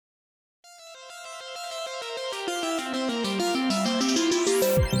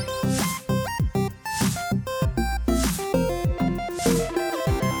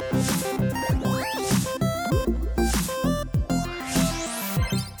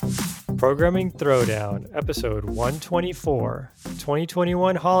Programming Throwdown, episode 124,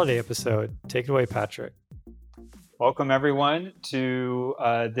 2021 holiday episode. Take it away, Patrick. Welcome, everyone, to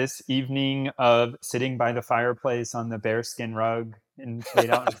this evening of sitting by the fireplace on the bearskin rug and laid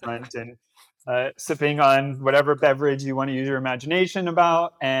out in front and sipping on whatever beverage you want to use your imagination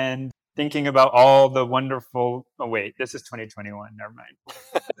about and thinking about all the wonderful... Oh, wait, this is 2021. Never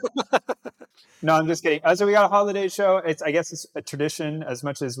mind. No, I'm just kidding. So we got a holiday show. I guess it's a tradition. As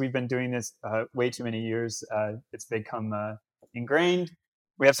much as we've been doing this way too many years, it's become ingrained.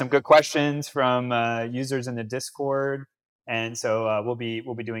 We have some good questions from users in the Discord, and so we'll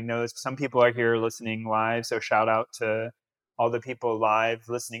be doing those. Some people are here listening live, so shout out to all the people live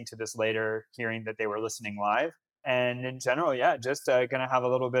listening to this later, hearing that they were listening live. And in general, yeah, just gonna have a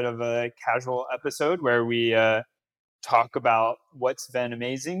little bit of a casual episode where we talk about what's been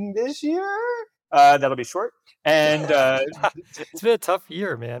amazing this year. That'll be short. And it's been a tough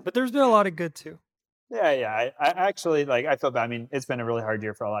year, man, but there's been a lot of good too. Yeah. I actually, I feel bad. I mean, it's been a really hard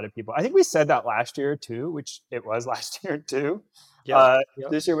year for a lot of people. I think we said that last year too, which it was last year too. Yep.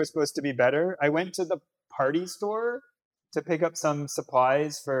 This year was supposed to be better. I went to the party store to pick up some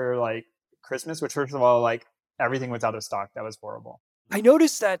supplies for Christmas, which first of all, everything was out of stock. That was horrible. I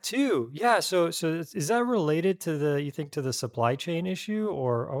noticed that too. Yeah. So is that related to you think to the supply chain issue,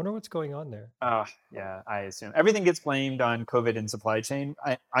 or I wonder what's going on there? Yeah, I assume everything gets blamed on COVID and supply chain.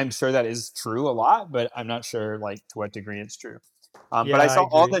 I'm sure that is true a lot, but I'm not sure to what degree it's true. But I saw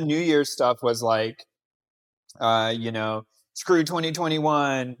all the New Year's stuff was screw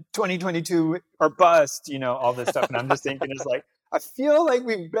 2021, 2022 or bust, all this stuff. And I'm just thinking I feel like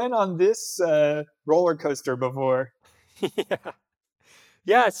we've been on this roller coaster before. Yeah.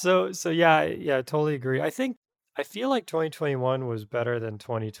 Yeah, so yeah, I totally agree. I feel like 2021 was better than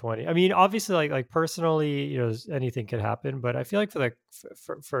 2020. I mean, obviously, like personally, anything could happen, but I feel like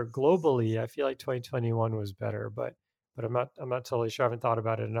for globally, I feel like 2021 was better. But I'm not totally sure. I haven't thought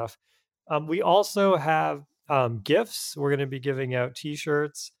about it enough. We also have gifts. We're going to be giving out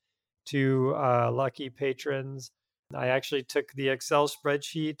T-shirts to lucky patrons. I actually took the Excel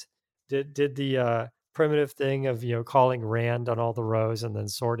spreadsheet, did the primitive thing of calling rand on all the rows and then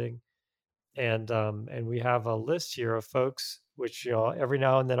sorting, and we have a list here of folks which every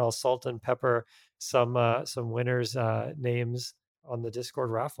now and then I'll salt and pepper some winners names on the Discord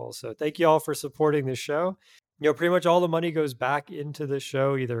raffle. So thank you all for supporting the show. Pretty much all the money goes back into the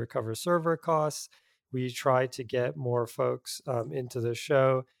show, either cover server costs. We try to get more folks into the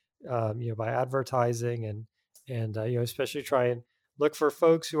show by advertising and especially try and look for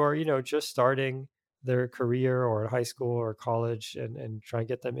folks who are just starting their career or high school or college and try and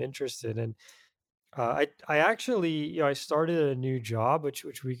get them interested. And I actually, I started a new job, which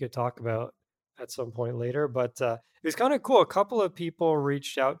we could talk about at some point later, but it was kind of cool. A couple of people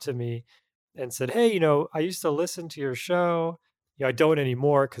reached out to me and said, hey, I used to listen to your show. I don't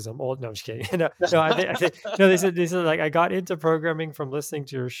anymore because I'm old. No, I'm just kidding. No, I think no, they said I got into programming from listening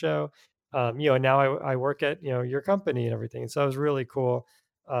to your show. And now I work at, your company and everything. And so it was really cool.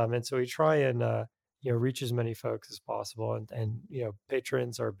 And so we try and, reach as many folks as possible. And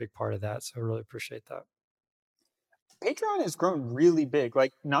patrons are a big part of that. So I really appreciate that. Patreon has grown really big,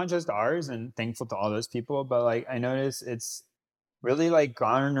 not just ours, and thankful to all those people, but I noticed it's really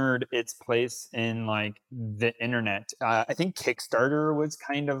garnered its place in the internet. I think Kickstarter was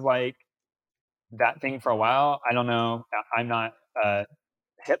kind of that thing for a while. I don't know. I'm not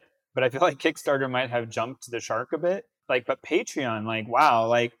hip, but I feel like Kickstarter might have jumped the shark a bit. But Patreon,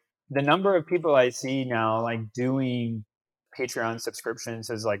 wow, the number of people I see now doing Patreon subscriptions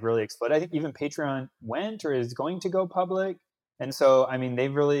has really exploded. I think even Patreon went or is going to go public. And so, I mean,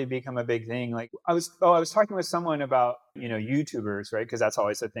 they've really become a big thing. I was talking with someone about, YouTubers, right? Because that's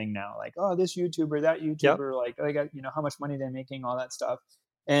always a thing now. This YouTuber, that YouTuber, yep. They got, how much money they're making, all that stuff.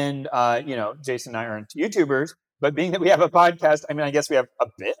 And, Jason and I aren't YouTubers, but being that we have a podcast, I mean, I guess we have a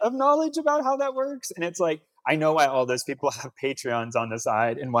bit of knowledge about how that works. And it's I know why all those people have Patreons on the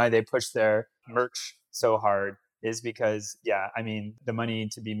side and why they push their merch so hard is because, yeah, I mean, the money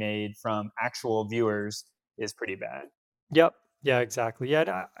to be made from actual viewers is pretty bad. Yep. Yeah, exactly.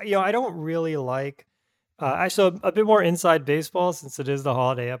 Yeah. I don't really so a bit more inside baseball since it is the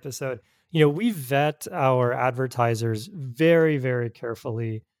holiday episode. We vet our advertisers very, very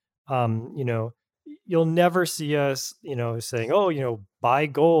carefully. You'll never see us, saying, oh, buy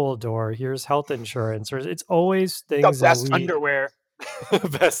gold or here's health insurance, or it's always things the best underwear.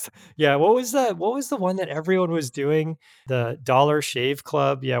 Best. Yeah, what was that? What was the one that everyone was doing? The Dollar Shave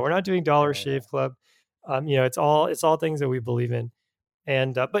Club. Yeah, we're not doing Dollar Yeah. Shave Club. It's all things that we believe in.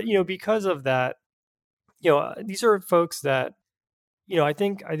 And but because of that, these are folks that I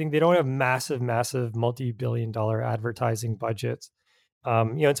think they don't have massive multi-billion dollar advertising budgets.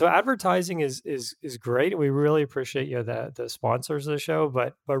 And so advertising is great. We really appreciate the sponsors of the show,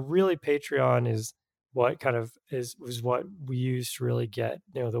 but really Patreon is what kind of is was what we use to really get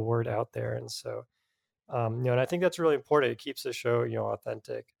the word out there. And so and I think that's really important. It keeps the show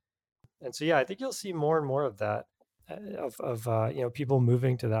authentic. And so yeah, I think you'll see more and more of that of people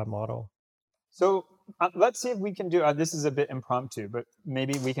moving to that model. So let's see if we can do. This is a bit impromptu, but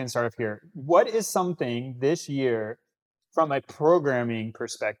maybe we can start off here. What is something this year, from a programming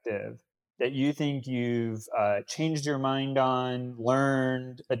perspective, that you think you've changed your mind on,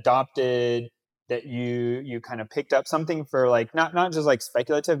 learned, adopted? That you kind of picked up something for, like, not just like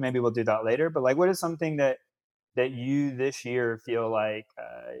speculative. Maybe we'll do that later. But like, what is something that you this year feel like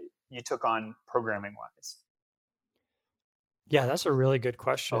you took on programming wise? Yeah, that's a really good Oh,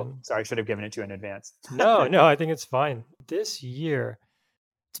 question. sorry, I should have given it to you in advance. No, no, I think it's fine. This year,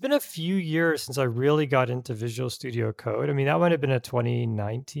 it's been a few years since I really got into Visual Studio Code. I mean, that might have been a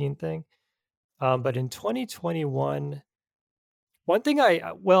 2019 thing. But in 2021, one thing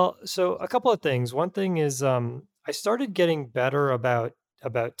so a couple of things. One thing is I started getting better about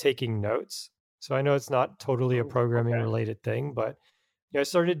taking notes. So I know it's not totally a Ooh, programming okay. related thing, but I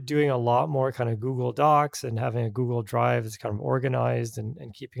started doing a lot more kind of Google Docs and having a Google Drive that's kind of organized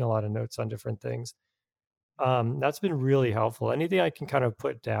and keeping a lot of notes on different things. That's been really helpful. Anything I can kind of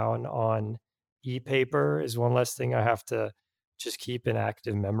put down on e-paper is one less thing I have to just keep in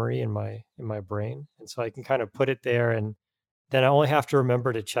active memory in my brain. And so I can kind of put it there and then I only have to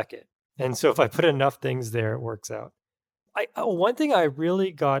remember to check it. And so if I put enough things there, it works out. One thing I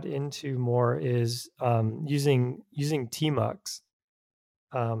really got into more is using Tmux.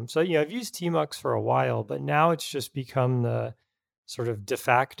 So I've used Tmux for a while, but now it's just become the sort of de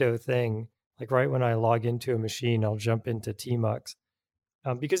facto thing. Like right when I log into a machine, I'll jump into Tmux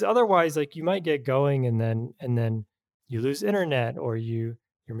because otherwise, like you might get going and then you lose internet or your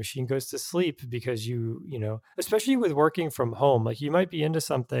machine goes to sleep because especially with working from home, like you might be into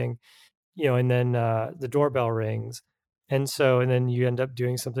something and then the doorbell rings. And then you end up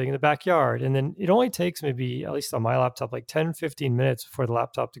doing something in the backyard. And then it only takes maybe, at least on my laptop, like 10-15 minutes before the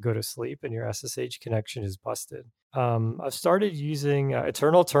laptop to go to sleep and your SSH connection is busted. I've started using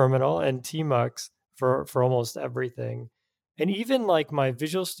Eternal Terminal and Tmux for almost everything. And even like my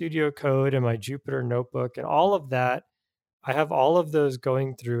Visual Studio Code and my Jupyter Notebook and all of that, I have all of those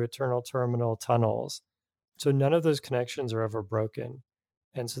going through Eternal Terminal tunnels. So none of those connections are ever broken.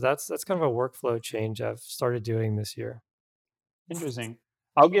 And so that's kind of a workflow change I've started doing this year. Interesting.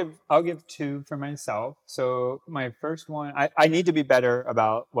 I'll give two for myself. So my first one, I need to be better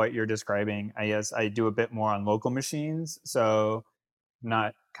about what you're describing. I guess I do a bit more on local machines, so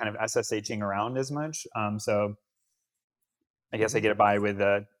not kind of SSHing around as much. So I guess I Mhm. get by with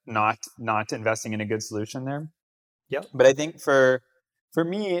not investing in a good solution there. Yep. But I think for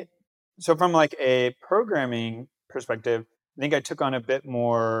me, so from like a programming perspective, I think I took on a bit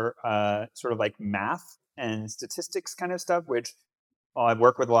more sort of like math and statistics kind of stuff, which, well, I've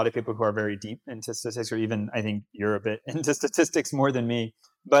worked with a lot of people who are very deep into statistics, or even I think you're a bit into statistics more than me.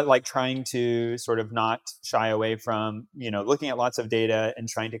 But like trying to sort of not shy away from looking at lots of data and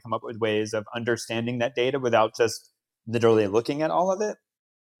trying to come up with ways of understanding that data without just literally looking at all of it.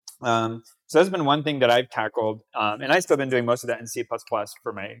 So that's been one thing that I've tackled, and I've still been doing most of that in C++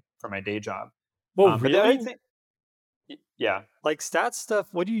 for my day job. Well, But the other really? thing, yeah, Like stats stuff,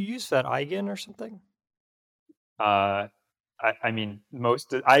 what do you use for that? Eigen or something? uh, I mean,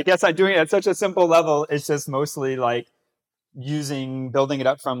 I guess I'm doing it at such a simple level. It's just mostly like building it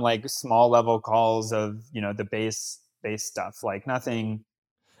up from like small level calls of the base stuff, like nothing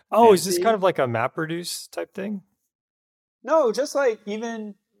Oh, is this kind fancy. of like a MapReduce type thing? No, just like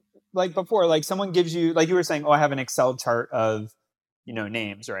even like before, like someone gives you, like you were saying, oh, I have an Excel chart of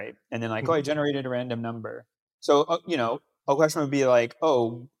names, right? And then like, oh, I Mhm. generated a random number. So a question would be like,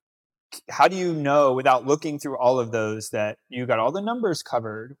 oh, how do you know without looking through all of those that you got all the numbers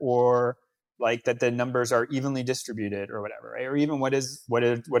covered, or like that the numbers are evenly distributed or whatever, right? Or even what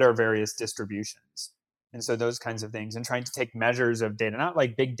are various distributions? And so those kinds of things, and trying to take measures of data, not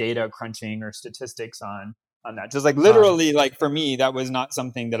like big data crunching or statistics on that. Just like Got it. literally, like for me, that was not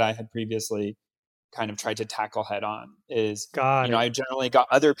something that I had previously kind of tried to tackle head on. Is Got it. I generally got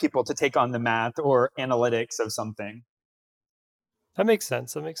other people to take on the math or analytics of something. That makes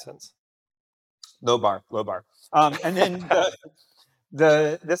sense. That makes sense. Low bar, low bar. And then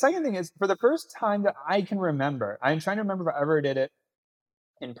The second thing is, for the first time that I can remember, I'm trying to remember if I ever did it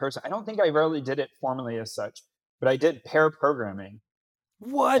in person. I don't think I really did it formally as such, but I did pair programming.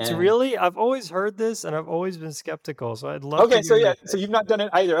 What? And Really? I've always heard this and I've always been skeptical, so I'd love to okay, so hear yeah, your so you've not done it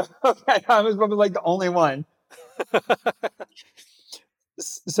either. Okay, I was probably like the only one. take.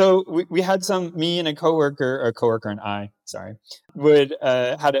 So we had me and a coworker and I, sorry, would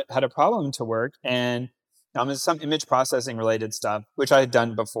had a problem to work, and it's some image processing related stuff, which I had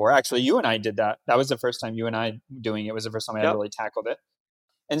done before. Actually, you and I did that. That was the first time you and I doing it. Was the first time I had Yep. really tackled it.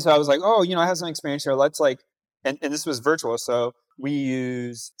 And so I was like, oh, I have some experience here. Let's like, and this was virtual. So we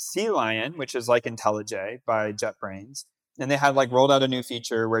use Sea Lion, which is like IntelliJ by JetBrains. And they had like rolled out a new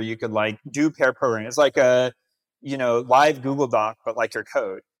feature where you could like do pair programming. It's like a, live Google Doc, but like your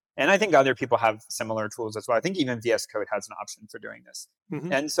code. And I think other people have similar tools as well. I think even VS Code has an option for doing this.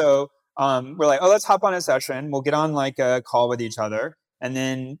 Mhm. And so we're like, oh, let's hop on a session. We'll get on like a call with each other. And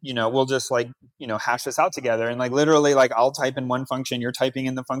then, we'll just like, hash this out together. And like literally, like I'll type in one function, you're typing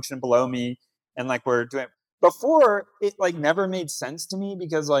in the function below me. And like we're doing before it like never made sense to me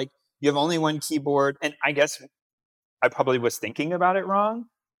because like you have only one keyboard. And I guess I probably was thinking about it wrong,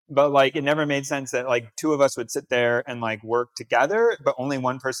 but like it never made sense that like two of us would sit there and like work together, but only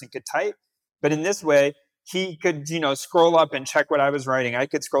one person could type. But in this way, he could, scroll up and check what I was writing. I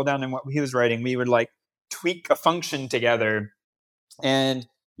could scroll down and what he was writing. We would like tweak a function together, and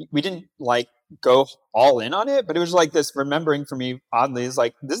we didn't like go all in on it, but it was like this remembering for me oddly is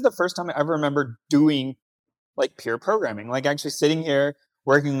like this is the first time I ever remember doing like peer programming, like actually sitting here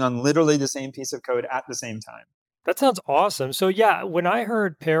working on literally the same piece of code at the same time. That sounds awesome. So yeah, when I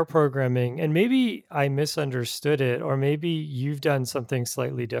heard pair programming, and maybe I misunderstood it, or maybe you've done something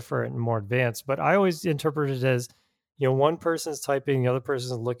slightly different and more advanced, but I always interpreted it as, one person's typing, the other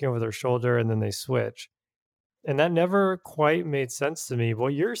person's looking over their shoulder, and then they switch. And that never quite made sense to me.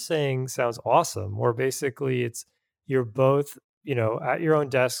 What you're saying sounds awesome, where basically it's you're both, at your own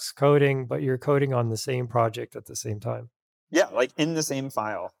desks coding, but you're coding on the same project at the same time. Yeah, like in the same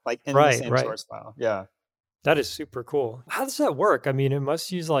file, like in the Right, same right. source file. Yeah. That is super cool. How does that work? I mean, it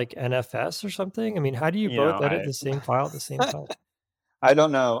must use like NFS or something. I mean, how do you You know, both edit I the same file at the same time? I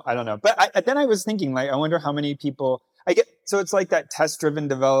don't know. I don't know. But then I was thinking, like, I wonder how many people I get. So it's like that test driven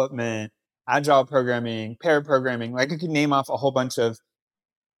development, agile programming, pair programming. Like, I could name off a whole bunch of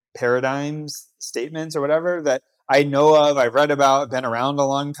paradigms, statements, or whatever that I know of, I've read about, been around a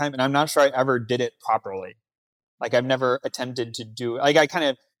long time, and I'm not sure I ever did it properly. Like, I've never attempted to do like I kind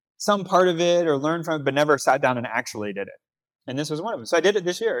of some part of it or learned from it, but never sat down and actually did it. And this was one of them. So I did it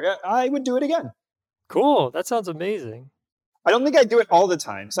this year. Yeah, I would do it again. Cool. That sounds amazing. I don't think I do it all the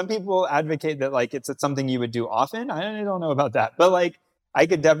time. Some people advocate that like it's something you would do often. I don't know about that, but like I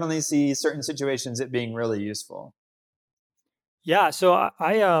could definitely see certain situations it being really useful. Yeah, so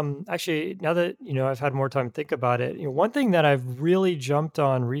I actually now that I've had more time to think about it. One thing that I've really jumped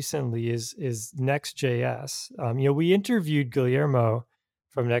on recently is Next.js. We interviewed Guillermo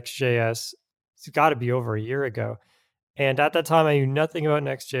from Next.js. It's got to be over a year ago, and at that time I knew nothing about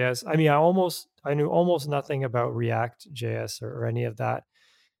Next.js. I mean, I knew almost nothing about React.js or any of that.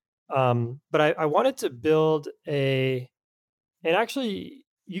 But I wanted to build and actually,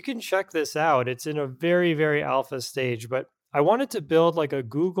 you can check this out. It's in a very, very alpha stage, but I wanted to build like a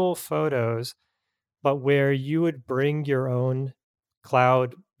Google Photos, but where you would bring your own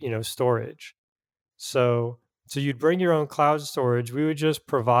cloud, storage. So, so you'd bring your own cloud storage. We would just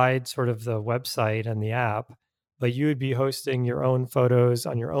provide sort of the website and the app, but you would be hosting your own photos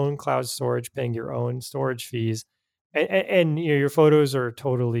on your own cloud storage, paying your own storage fees, and your photos are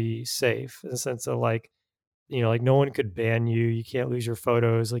totally safe in the sense of like like no one could ban you. You can't lose your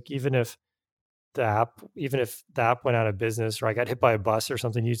photos. Like even if the app went out of business or I got hit by a bus or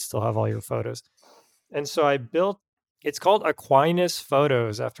something, you'd still have all your photos. And so I built it's called Aquinas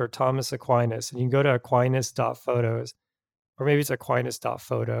Photos after Thomas Aquinas. And you can go to aquinas.photos, or maybe it's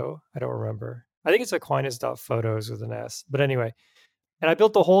aquinas.photo. I don't remember. I think it's aquinas.photos with an S. But anyway, and I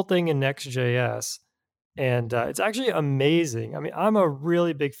built the whole thing in Next.js. And it's actually amazing. I mean, I'm a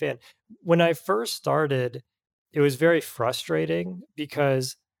really big fan. When I first started, it was very frustrating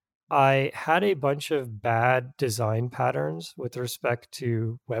because I had a bunch of bad design patterns with respect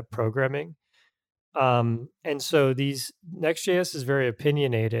to web programming. And so these Next.js is very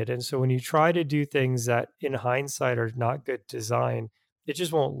opinionated. And so when you try to do things that in hindsight are not good design, it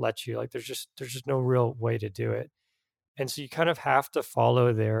just won't let you. Like there's just no real way to do it. And so you kind of have to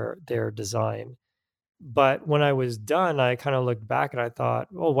follow their design. But when I was done, I kind of looked back and I thought,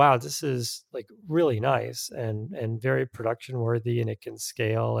 "Oh wow, this is like really nice and very production worthy and it can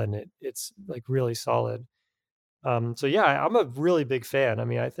scale and it's like really solid." So yeah, I'm a really big fan. I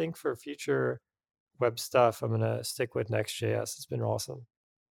mean, I think for future web stuff, I'm gonna stick with Next.js. It's been awesome.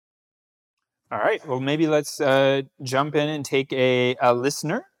 All right. Well, maybe let's jump in and take a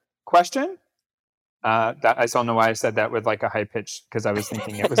listener question. That I don't know why I said that with like a high pitch because I was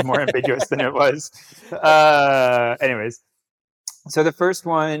thinking it was more ambiguous than it was. Anyways, so the first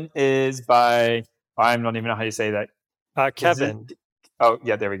one is by I don't even know how you say that. Is it? Kevin. Oh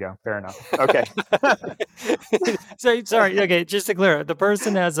yeah, there we go. Fair enough. Okay. So sorry. Okay, just to clear, the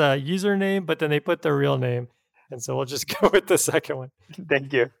person has a username, but then they put their real name, and so we'll just go with the second one.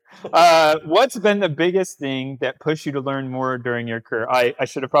 Thank you. What's been the biggest thing that pushed you to learn more during your career? I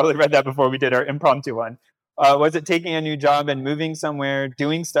should have probably read that before we did our impromptu one. Was it taking a new job and moving somewhere,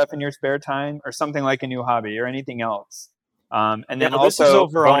 doing stuff in your spare time, or something like a new hobby, or anything else? And Yeah, then this is also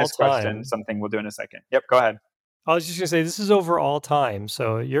over all bonus question, time. something we'll do in a second. Yep, go ahead. I was just gonna say this is over all time,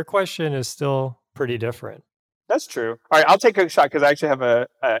 so your question is still pretty different. That's true. All right, I'll take a shot because I actually have a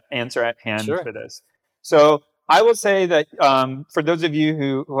answer at hand Sure. for this. So I will say that for those of you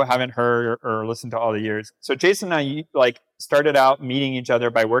who haven't heard or listened to all the years, so Jason and I like started out meeting each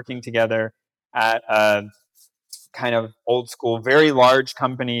other by working together at a kind of old school, very large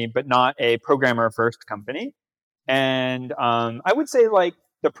company, but not a programmer first company. And I would say like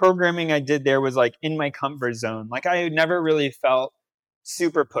the programming I did there was like in my comfort zone. Like I never really felt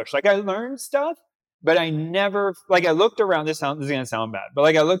super pushed. Like I learned stuff, but I never like I looked around. This is gonna sound bad, but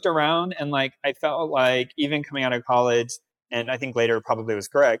like I looked around and like I felt like even coming out of college, and I think later probably was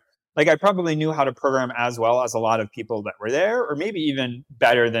correct. Like I probably knew how to program as well as a lot of people that were there, or maybe even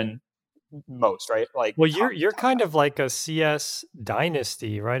better than most. Right? Like Well, top you're top kind notch. of like a CS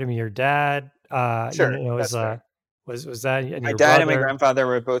dynasty, right? I mean, your dad, Sure, that's fair. was that, and My your dad and my brother. grandfather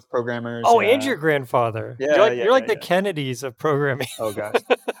were both programmers. Oh, and Yeah, your grandfather. yeah, yeah, You're yeah, like the yeah. Kennedys of programming. Oh gosh.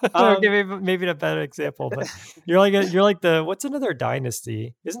 Okay, Um, maybe not a better example, but you're like the what's another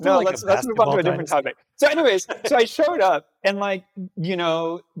dynasty? Isn't there no, like a let's move on to basketball a different dynasty? topic. So, anyways, so I showed up and like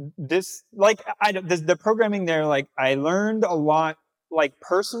this like the programming there like I learned a lot like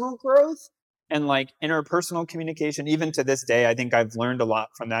personal growth and like interpersonal communication. Even to this day, I think I've learned a lot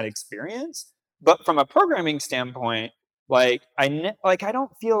from that experience. But from a programming standpoint, like like I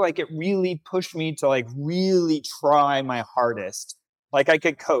don't feel like it really pushed me to like really try my hardest. Like I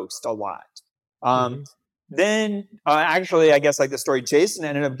could coast a lot. Um, Mhm. then actually, I guess like the story, Jason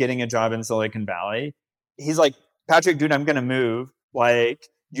ended up getting a job in Silicon Valley. He's like, Patrick, dude, I'm gonna move. Like,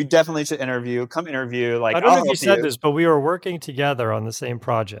 you definitely should interview. Come interview. Like, I don't know I'll if you help said you. this, but we were working together on the same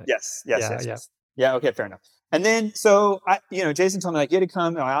project. Yes, yes, Yeah, yes, yeah. yes. Yeah, okay, fair enough. And then so Jason told me like, you to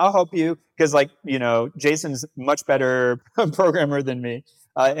come, I'll help you because like, Jason's much better programmer than me.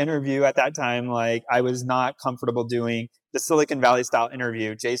 Interview at that time, like I was not comfortable doing the Silicon Valley style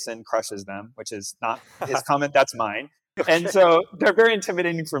interview. Jason crushes them, which is not his comment, that's mine. And Okay. so they're very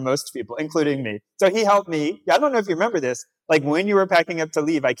intimidating for most people, including me. So he helped me. I don't know if you remember this. Like when you were packing up to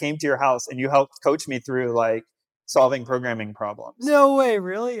leave, I came to your house and you helped coach me through like solving programming problems. No way,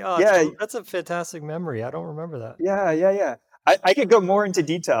 really? Oh, Yeah, that's a fantastic memory. I don't remember that. yeah, yeah, yeah. I could go more into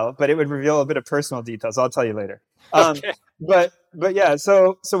detail, but it would reveal a bit of personal details. I'll tell you later. Okay. But yeah,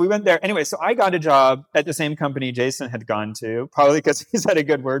 so we went there anyway. So I got a job at the same company Jason had gone to, probably because he's had a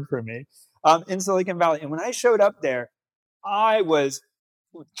good word for me, in Silicon Valley. And when I showed up there, I was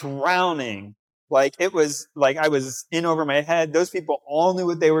drowning. Like it was like I was in over my head. Those people all knew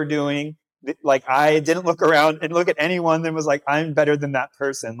what they were doing. Like I didn't look around and look at anyone that was like, I'm better than that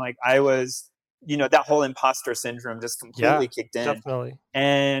person. Like I was, that whole imposter syndrome just Yeah, completely kicked in. definitely.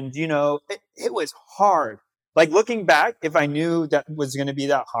 And, it was hard. Like looking back, if I knew that was going to be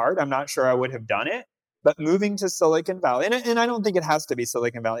that hard, I'm not sure I would have done it. But moving to Silicon Valley, and I don't think it has to be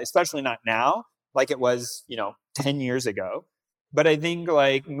Silicon Valley, especially not now, like it was, 10 years ago. But I think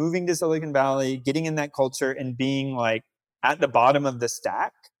like moving to Silicon Valley, getting in that culture and being like at the bottom of the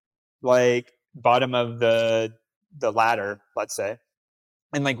stack, like bottom of the ladder, let's say,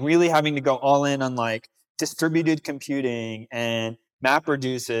 and like really having to go all in on like distributed computing and map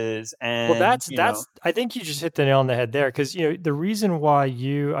reduces Well, and I think you just hit the nail on the head there because, the reason why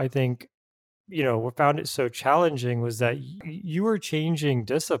I think, found it so challenging was that you were changing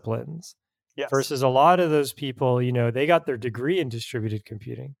disciplines yes. versus a lot of those people, they got their degree in distributed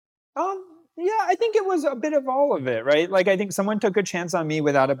computing. um yeah, I think it was a bit of all of it, right? Like I think someone took a chance on me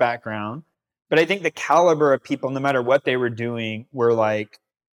without a background, but I think the caliber of people, no matter what they were doing, were like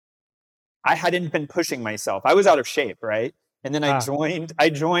I hadn't been pushing myself. I was out of shape, right? And then Ah. I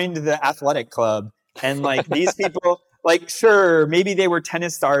joined the athletic club and like these people like sure, maybe they were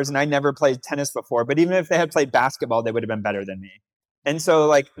tennis stars and I never played tennis before, but even if they had played basketball, they would have been better than me. And so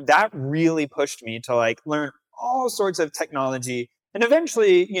like that really pushed me to like learn all sorts of technology. And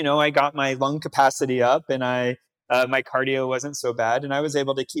eventually, I got my lung capacity up, and my cardio wasn't so bad, and I was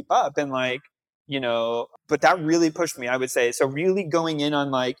able to keep up. And but that really pushed me, I would say. So really going in on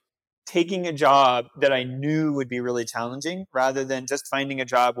like taking a job that I knew would be really challenging rather than just finding a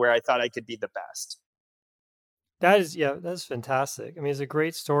job where I thought I could be the best. That is, yeah, that's fantastic. I mean, it's a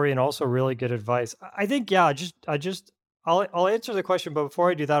great story and also really good advice. I think, yeah, I'll answer the question, but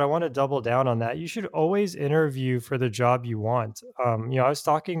before I do that, I want to double down on that. You should always interview for the job you want. I was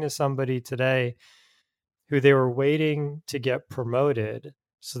talking to somebody today who they were waiting to get promoted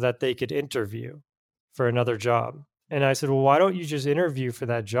so that they could interview for another job. And I said, "Well, why don't you just interview for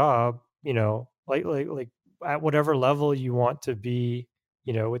that job, like at whatever level you want to be,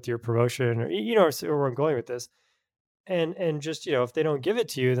 with your promotion or so where I'm going with this. And just, if they don't give it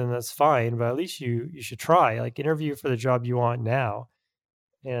to you, then that's fine, but at least you should try, like interview for the job you want now."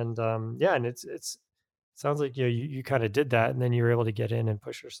 And yeah, and it's sounds like you kind of did that and then you were able to get in and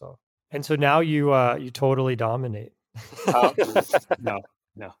push yourself. And so now you totally dominate. No,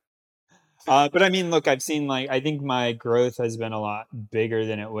 no. But I mean, look, I've seen like I think my growth has been a lot bigger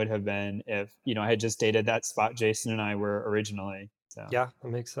than it would have been if I had just dated that spot Jason and I were originally. So, Yeah, that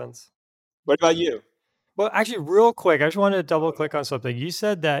makes sense. what about you? Well, actually, real quick, I just wanted to double click on something. You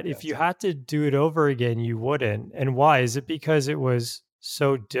said that if Yes. you had to do it over again, you wouldn't. And why? Is it because it was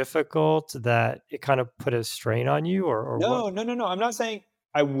so difficult that it kind of put a strain on you, or what? No, no, no, no. I'm not saying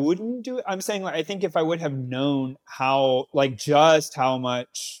I wouldn't do it. I'm saying like I think if I would have known how like just how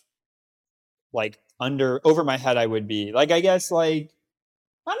much like under over my head I would be. Like I guess like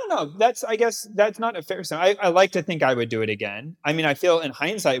I don't know. I guess that's not a fair I like to think I would do it again. I mean, I feel in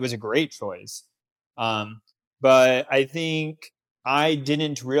hindsight it was a great choice. Um, but I think I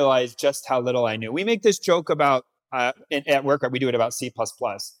didn't realize just how little I knew. We make this joke about at work. We do it about C plus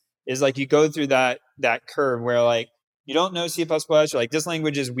plus. Is like you go through that curve where like you don't know C plus plus. You're like this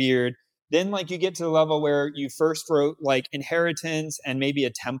language is weird. Then like you get to the level where you first wrote like inheritance and maybe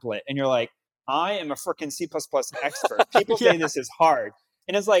a template, and you're like, I am a freaking C plus plus expert. People Yeah, say this is hard,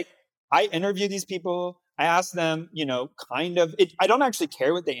 and it's like I interview these people. I ask them, kind of. I don't actually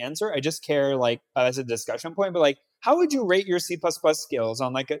care what they answer. I just care, like, as a discussion point. But like, how would you rate your C plus plus skills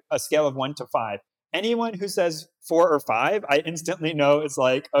on like a scale of 1 to 5? Anyone who says 4 or 5, I instantly know it's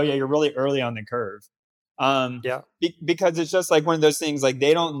like, oh yeah, you're really early on the curve. yeah, Because it's just like one of those things. Like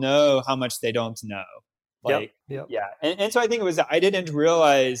they don't know how much they don't know. yep, Like, yep, yeah, and so I think it was I didn't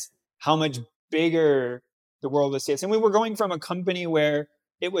realize how much bigger the world was. And we were going from a company where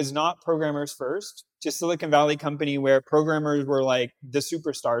it was not programmers first to Silicon Valley company where programmers were like the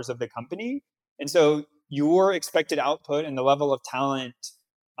superstars of the company. And so your expected output and the level of talent,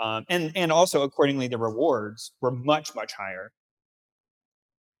 and also accordingly the rewards were much much higher.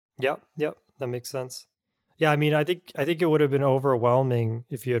 yep, yep. That makes sense. Yeah, I mean, I think it would have been overwhelming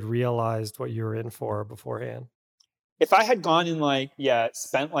if you had realized what you were in for beforehand. If I had gone and like, yeah,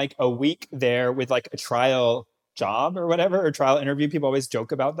 spent like a week there with like a trial job or whatever, or trial interview, people always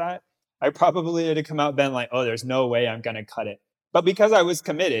joke about that. I probably would have come out then like, oh, there's no way I'm gonna cut it. But because I was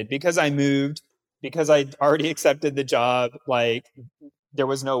committed, because I moved, because I already accepted the job, like there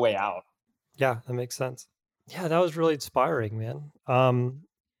was no way out. Yeah, that makes sense. Yeah, that was really inspiring, man.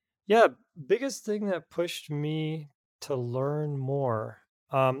 Yeah, biggest thing that pushed me to learn more.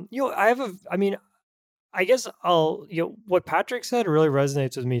 I mean, I guess what Patrick said really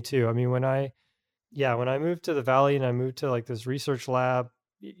resonates with me too. I mean, when I moved to the Valley and I moved to like this research lab,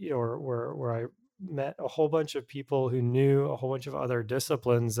 where I met a whole bunch of people who knew a whole bunch of other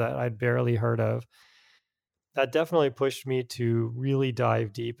disciplines that I'd barely heard of. That definitely pushed me to really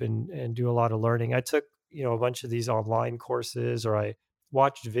dive deep and do a lot of learning. I took, a bunch of these online courses, or I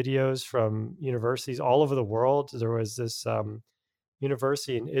watched videos from universities all over the world. There was this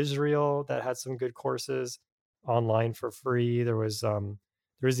university in Israel that had some good courses online for free. There was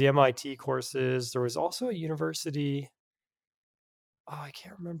the MIT courses. There was also a university, oh, I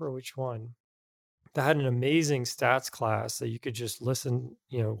can't remember which one, that had an amazing stats class that you could just listen,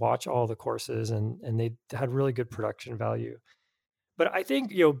 watch all the courses, and they had really good production value. But I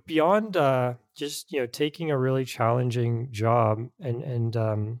think, beyond just, taking a really challenging job, and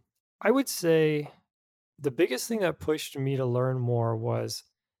I would say the biggest thing that pushed me to learn more was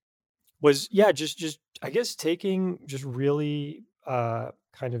yeah, just I guess taking just really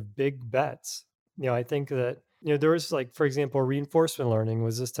kind of big bets. I think that, there was, like, for example, reinforcement learning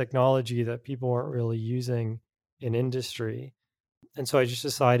was this technology that people weren't really using in industry. And so I just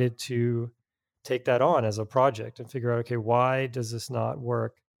decided to take that on as a project and figure out, okay, why does this not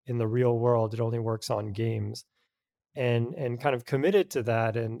work in the real world? It only works on games. and kind of committed to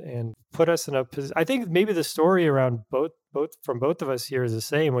that and put us in a position. I think maybe the story around both from both of us here is the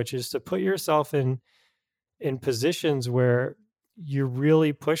same, which is to put yourself in positions where you're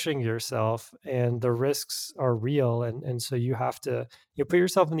really pushing yourself and the risks are real, and so you have to put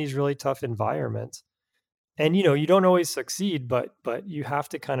yourself in these really tough environments. And you don't always succeed, but you have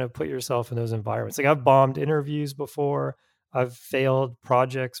to kind of put yourself in those environments. Like, I've bombed interviews before, I've failed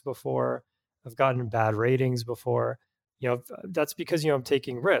projects before, I've gotten bad ratings before. That's because I'm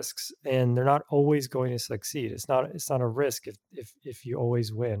taking risks, and they're not always going to succeed. It's not a risk if you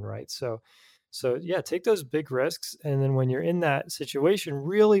always win, right? So yeah, take those big risks, and then when you're in that situation,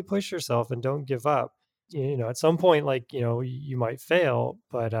 really push yourself and don't give up. At some point, like, you might fail,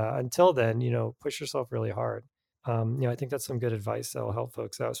 but until then, push yourself really hard. I think that's some good advice that will help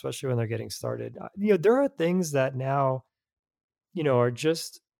folks out, especially when they're getting started. There are things that now, are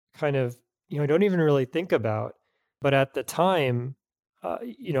just kind of, don't even really think about. But at the time,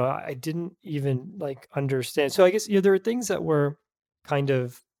 I didn't even like understand. So I guess, there are things that were kind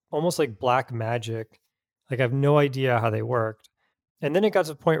of almost like black magic. Like, I have no idea how they worked. And then it got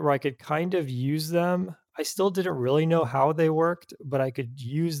to the point where I could kind of use them. I still didn't really know how they worked, but I could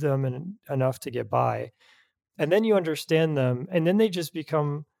use them enough to get by. And then you understand them, and then they just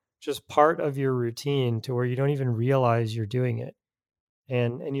become just part of your routine to where you don't even realize you're doing it.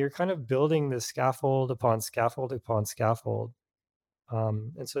 And you're kind of building this scaffold upon scaffold upon scaffold.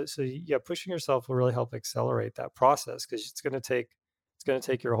 And so yeah, pushing yourself will really help accelerate that process, because it's going to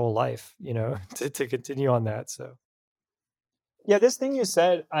take your whole life, to continue on that. So Yeah, this thing you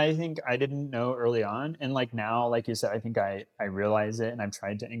said, I think I didn't know early on, and like now, like you said, I think I realize it, and I've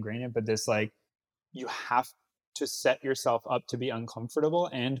tried to ingrain it. But this, like, you have to set yourself up to be uncomfortable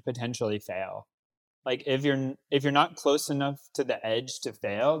and potentially fail. Like, if you're not close enough to the edge to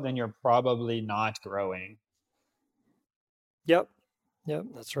fail, then you're probably not growing. yep, yep,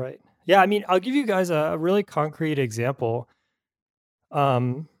 that's right. Yeah, I mean, I'll give you guys a really concrete example.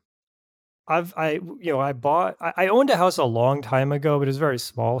 Um, I owned a house a long time ago, but it was a very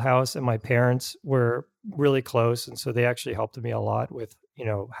small house, and my parents were really close, and so they actually helped me a lot with,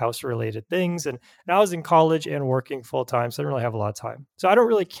 house related things. And I was in college and working full time, so I didn't really have a lot of time. So I don't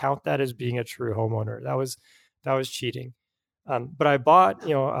really count that as being a true homeowner. That was cheating. But I bought,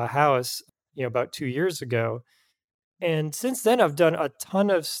 a house, about 2 years ago, and since then, I've done a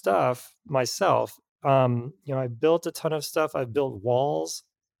ton of stuff myself. I built a ton of stuff. I've built walls.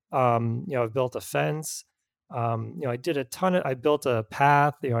 I've built a fence. I built a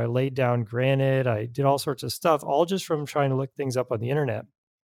path. I laid down granite. I did all sorts of stuff, all just from trying to look things up on the internet.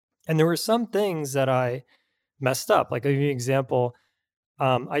 And there were some things that I messed up. Like, I'll give you an example.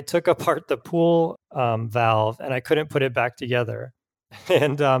 I took apart the pool valve and I couldn't put it back together.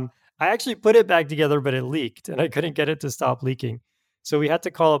 And I actually put it back together, but it leaked and I couldn't get it to stop leaking. So we had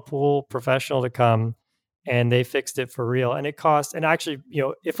to call a pool professional to come, and they fixed it for real. And it cost, and actually,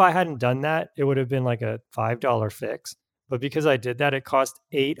 if I hadn't done that, it would have been like a $5 fix. But because I did that, it cost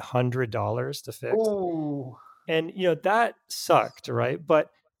 $800 to fix. Oh, And, that sucked, right?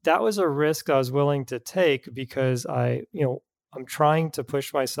 But that was a risk I was willing to take because I'm trying to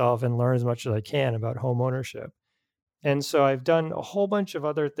push myself and learn as much as I can about home ownership. And so I've done a whole bunch of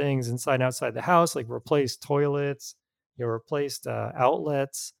other things inside and outside the house, like replaced toilets, replaced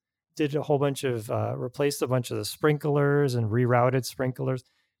outlets, did a whole bunch of replaced a bunch of the sprinklers and rerouted sprinklers.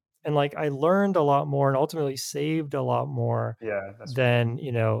 And like, I learned a lot more and ultimately saved a lot more yeah, that's right. than,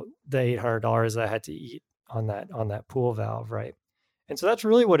 the $800 I had to eat on that pool valve, right? And so that's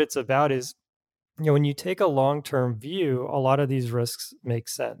really what it's about is, when you take a long-term view, a lot of these risks make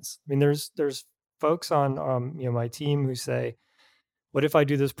sense. I mean, there's folks on my team who say, "What if I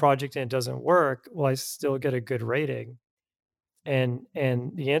do this project and it doesn't work? Will I still get a good rating?" And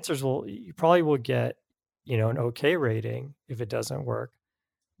the answers will you probably will get, an okay rating if it doesn't work.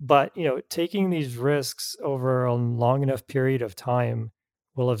 But, taking these risks over a long enough period of time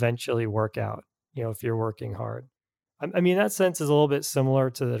will eventually work out, if you're working hard. I mean, that sense is a little bit similar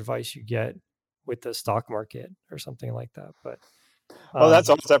to the advice you get with the stock market or something like that. But Oh, that's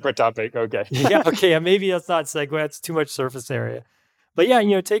um, a separate topic. Okay. yeah, okay, yeah, maybe that's not segue. That's too much surface area. But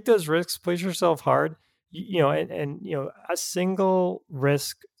yeah, take those risks, push yourself hard. And a single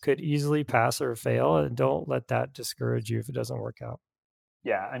risk could easily pass or fail, and don't let that discourage you if it doesn't work out.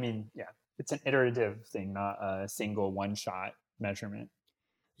 Yeah, I mean, yeah, it's an iterative thing, not a single one shot measurement.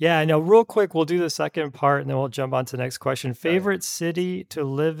 Yeah, I know. Real quick, we'll do the second part and then we'll jump on to the next question. Right. Favorite city to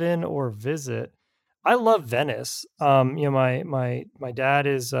live in or visit? I love Venice. My dad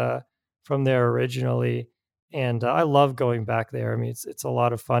is from there originally, and I love going back there. I mean, it's a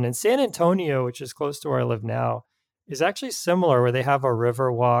lot of fun. And San Antonio, which is close to where I live now, is actually similar, where they have a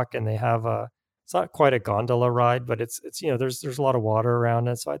river walk and they have a, it's not quite a gondola ride, but it's there's a lot of water around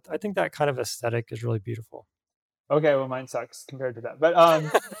it. So I think that kind of aesthetic is really beautiful. Okay, well, mine sucks compared to that. But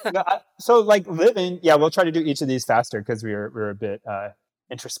no, so like living, yeah, we'll try to do each of these faster because we're a bit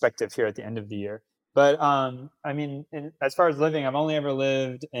introspective here at the end of the year. But I mean, as far as living, I've only ever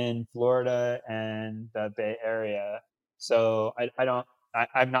lived in Florida and the Bay Area, so I don't,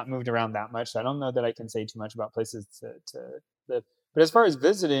 I've not moved around that much. So I don't know that I can say too much about places to live. But as far as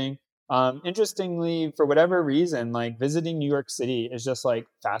visiting, interestingly, for whatever reason, like visiting New York City is just like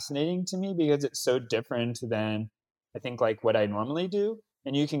fascinating to me because it's so different than I think like what I normally do.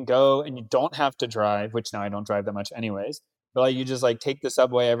 And you can go and you don't have to drive, which now I don't drive that much anyways. But like you just like take the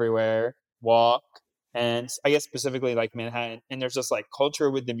subway everywhere, walk, and I guess specifically like Manhattan. And there's just like culture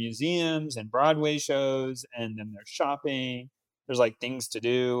with the museums and Broadway shows, and then there's shopping. There's like things to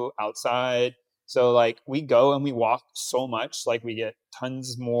do outside. So like we go and we walk so much, like we get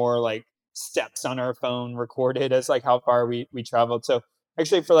tons more like steps on our phone recorded as like how far we traveled. So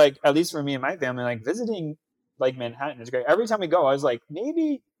actually for like at least for me and my family, like visiting like Manhattan is great. Every time we go, I was like,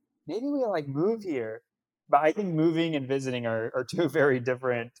 maybe we like move here. But I think moving and visiting are two very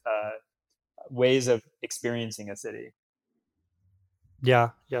different ways of experiencing a city.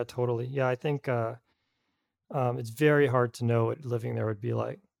 Yeah, yeah, totally. Yeah, I think it's very hard to know what living there would be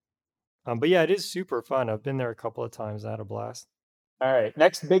like. But yeah, it is super fun. I've been there a couple of times. I had a blast. All right,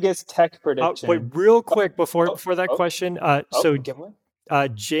 next biggest tech Wait, prediction. real Oh, quick before oh, before that oh, question. oh, So give one.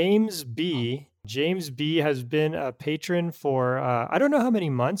 James B has been a patron for I don't know how many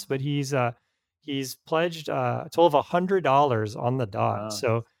months, but he's pledged a total of $100 on the dot. Wow.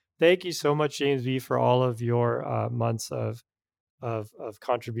 So thank you so much, James B, for all of your months of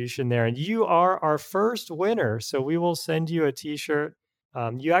contribution there. And you are our first winner. So we will send you a t-shirt.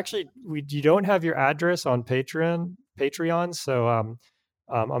 You actually you don't have your address on Patreon. So I'm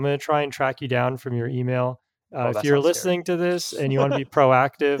going to try and track you down from your email. Oh, If that you're sounds scary. listening to this and you want to be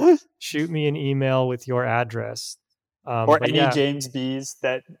proactive, shoot me an email with your address. Or But any yeah, James B's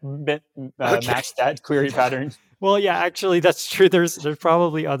that okay. match that query pattern. Well, yeah, actually, that's true. There's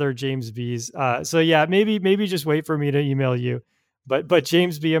probably other James B's. So yeah, maybe just wait for me to email you. But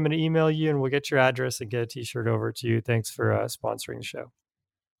James B, I'm going to email you, and we'll get your address and get a T-shirt over to you. Thanks for sponsoring the show.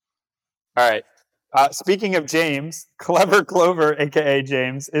 All right. Speaking of James, Clever Clover, aka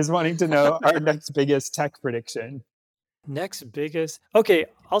James, is wanting to know our next biggest tech prediction. Next biggest. Okay,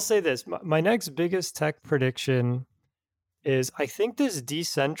 I'll say this. My next biggest tech prediction is I think this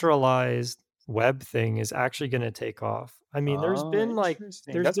decentralized web thing is actually going to take off. I mean, Oh,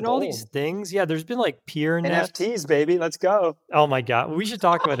 interesting. there's That's been all these bold. things. Yeah, there's been like peer nets. NFTs, baby. Let's go. Oh my god, we should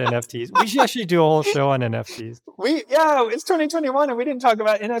talk about NFTs. We should actually do a whole show on NFTs. Yeah, it's 2021 and we didn't talk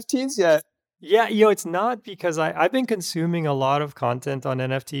about NFTs yet. Yeah, it's not because I've been consuming a lot of content on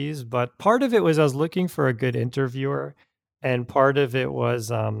NFTs, but part of it was I was looking for a good interviewer, and part of it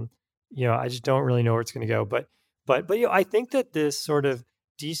was, I just don't really know where it's going to go. But I think that this sort of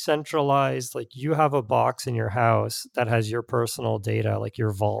decentralized, like you have a box in your house that has your personal data, like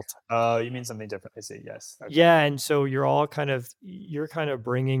your vault. Oh, you mean something different. I see. Yes. Okay. Yeah, and so you're kind of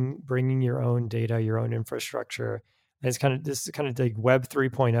bringing your own data, your own infrastructure. And it's kind of this is kind of like Web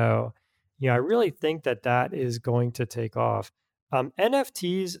 3.0. I really think that that is going to take off.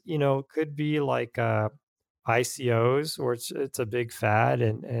 NFTs, could be like ICOs, or it's a big fad,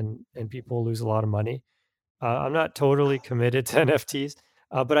 and people lose a lot of money. I'm not totally committed to NFTs,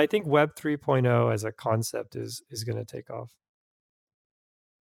 but I think Web 3.0 as a concept is going to take off.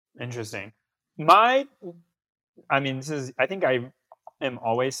 Interesting. I mean, I think I am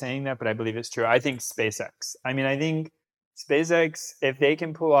always saying that, but I believe it's true. I think SpaceX. I think SpaceX, if they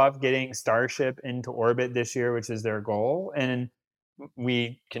can pull off getting Starship into orbit this year, which is their goal, and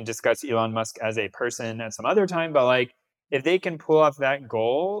we can discuss Elon Musk as a person at some other time, but like if they can pull off that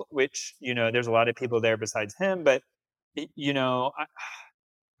goal, which, there's a lot of people there besides him, but,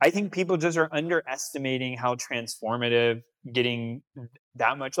 I think people just are underestimating how transformative getting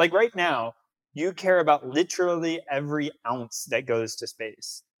that much. Like right now, you care about literally every ounce that goes to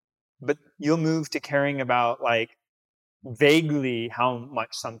space, but you'll move to caring about like vaguely how much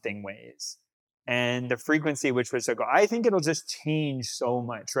something weighs and the frequency which was so go. I think it'll just change so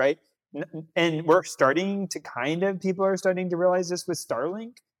much, right? And we're starting to people are starting to realize this with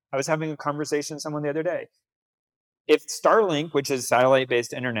Starlink. I was having a conversation with someone the other day. If Starlink, which is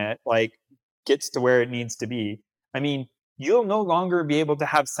satellite-based internet, like gets to where it needs to be, I mean, you'll no longer be able to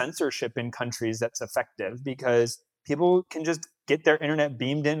have censorship in countries that's effective because people can just get their internet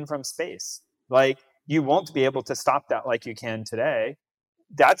beamed in from space. Like you won't be able to stop that like you can today.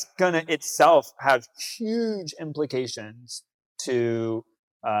 that's gonna itself have huge implications to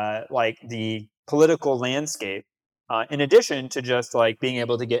like the political landscape. In addition to just like being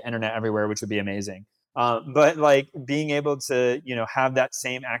able to get internet everywhere, which would be amazing. But like being able to, have that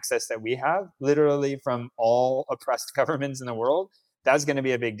same access that we have, literally from all oppressed governments in the world, that's going to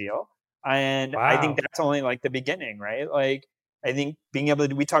be a big deal. And I think Wow. that's only like the beginning, right? Like I think being able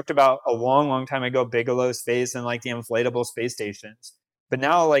to, we talked about a long, long time ago, Bigelow space and like the inflatable space stations, but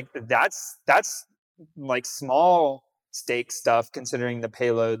now like that's like small stake stuff considering the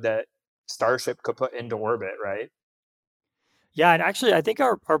payload that Starship could put into orbit, right? Yeah, and actually I think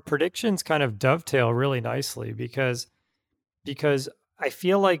our predictions kind of dovetail really nicely because I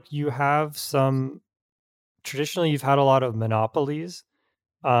feel like you have some traditionally you've had a lot of monopolies,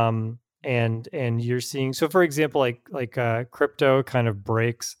 and you're seeing, so for example, crypto kind of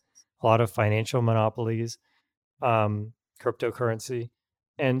breaks a lot of financial monopolies, um, cryptocurrency.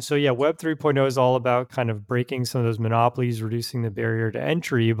 And so, yeah, Web 3.0 is all about kind of breaking some of those monopolies, reducing the barrier to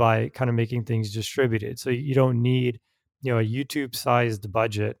entry by kind of making things distributed. So you don't need, a YouTube sized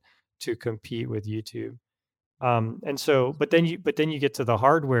budget to compete with YouTube. And so, but then you get to the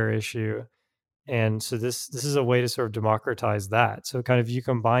hardware issue. And so this is a way to sort of democratize that. So kind of you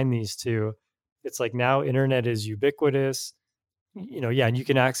combine these two, it's like now internet is ubiquitous, yeah, and you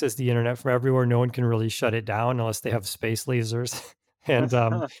can access the internet from everywhere. No one can really shut it down unless they have space lasers. And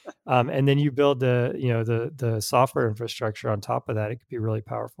then you build the software infrastructure on top of that. It could be really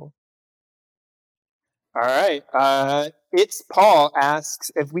powerful. All right. It's Paul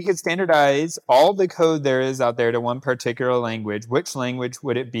asks if we could standardize all the code there is out there to one particular language, which language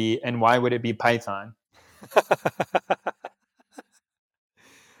would it be and why would it be Python?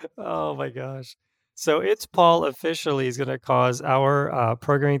 Oh my gosh. So it's Paul officially is going to cause our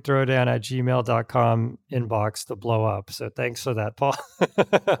programming throwdown at gmail.com inbox to blow up. So thanks for that, Paul.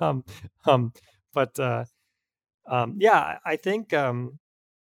 um, um, but yeah, I think, man,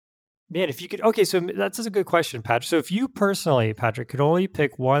 if you could, okay, so that's a good question, Patrick. So if you personally, Patrick, could only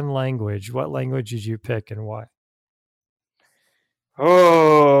pick one language, what language would you pick and why?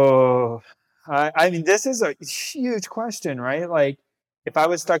 Oh, I mean, this is a huge question, right? Like, if I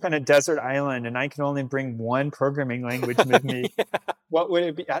was stuck on a desert island and I could only bring one programming language with me, Yeah. what would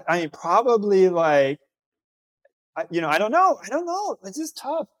it be? I mean, probably like, I don't know. I don't know. It's just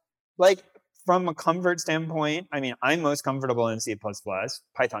tough. Like, from a comfort standpoint, I mean, I'm most comfortable in C++.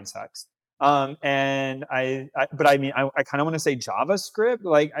 Python sucks. But I mean, I kind of want to say JavaScript.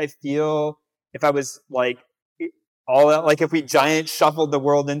 Like, I feel if I was like all that, like if we giant shuffled the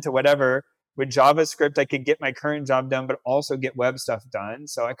world into whatever with JavaScript, I could get my current job done, but also get web stuff done.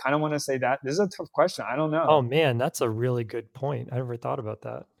 So I kind of want to say that this is a tough question. I don't Oh know. man, that's a really good point. I never thought about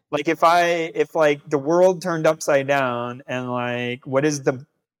that. Like if like the world turned upside down and like what is the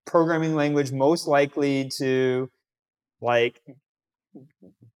programming language most likely to like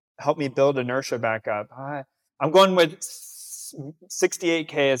help me build inertia back up? I'm going with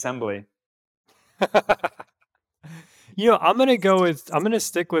 68K assembly. I'm gonna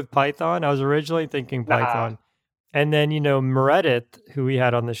stick with Python. I was originally thinking Nah. Python. And then, Meredith, who we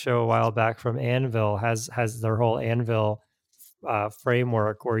had on the show a while back from Anvil, has their whole Anvil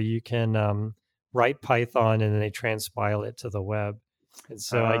framework where you can write Python and then they transpile it to the web. And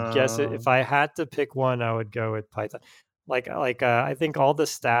so I guess Uh, if I had to pick one, I would go with Python. I think all the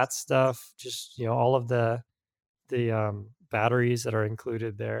stats stuff, just all of the batteries that are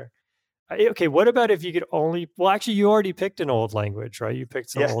included there. Okay, what about if you could only? Well, actually, you already picked an old language, right? You picked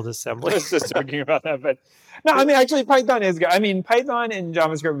some yeah. old I assembly. was just joking about that, but no, I mean actually Python is good. I mean Python and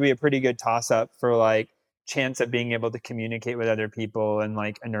JavaScript would be a pretty good toss up for like chance of being able to communicate with other people and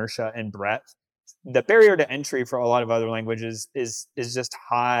like inertia and breadth. The barrier to entry for a lot of other languages is just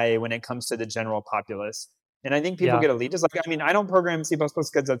high when it comes to the general populace. And I think people Yeah, get elitist. Like, I mean, I don't program C++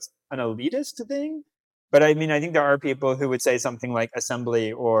 because that's an elitist thing. But I mean, I think there are people who would say something like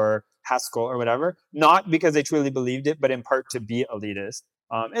assembly or Haskell or whatever, not because they truly believed it, but in part to be elitist.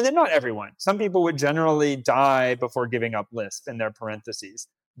 And then not everyone. Some people would generally die before giving up Lisp in their parentheses.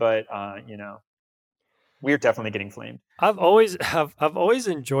 But we're definitely getting flamed. I've always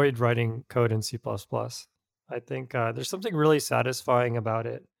enjoyed writing code in C++. I think there's something really satisfying about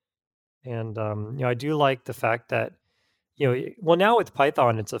it, and I do like the fact that well, now with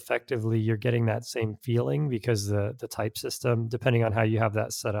Python, it's effectively you're getting that same feeling because the type system, depending on how you have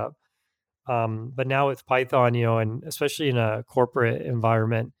that set up. But now with Python, and especially in a corporate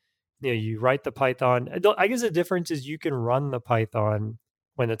environment, you write the Python. I guess the difference is you can run the Python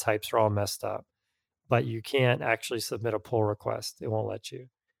when the types are all messed up, but you can't actually submit a pull request. It won't let you.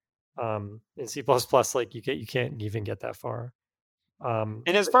 In C++, like you can't even get that far. Um,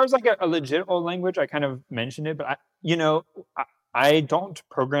 And as far as like a legit old language, I kind of mentioned it, but I, I don't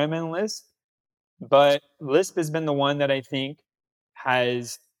program in Lisp, but Lisp has been the one that I think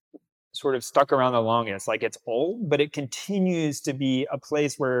has sort of stuck around the longest. Like it's old, but it continues to be a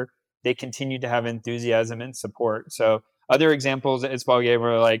place where they continue to have enthusiasm and support. So other examples that Isabel gave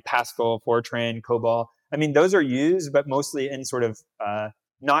were like Pascal, Fortran, COBOL. I mean, those are used, but mostly in sort of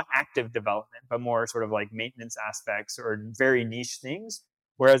not active development, but more sort of like maintenance aspects or very niche things.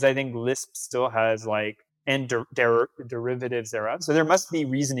 Whereas I think Lisp still has like and derivatives thereof. So there must be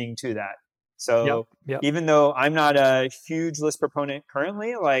reasoning to that. yep, So yep, even though I'm not a huge Lisp proponent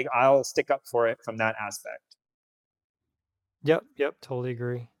currently, like I'll stick up for it from that aspect. yep, yep. Totally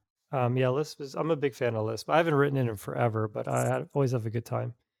agree. Yeah, Lisp is. I'm a big fan of Lisp. I haven't written in forever, but always have a good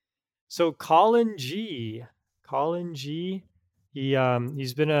time. So Colin G,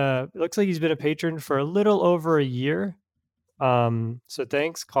 he's been a it looks like he's been a patron for a little over a year. So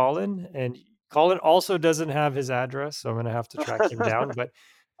thanks, Colin. And Colin also doesn't have his address, so I'm gonna have to track him down. But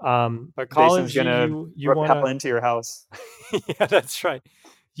Colin Jason's G, gonna you rappel wanna into your house. yeah, that's right.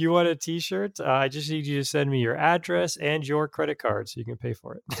 You want a T-shirt? I just need you to send me your address and your credit card so you can pay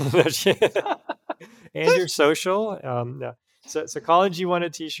for it. And your social. No. So Colin G want a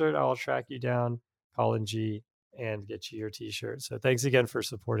T-shirt. I'll track you down, Colin G, and get you your T-shirt. So thanks again for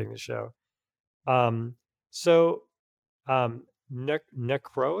supporting the show. Um, so Necrois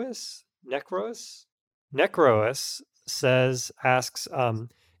Necrois asks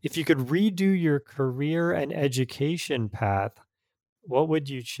if you could redo your career and education path, what would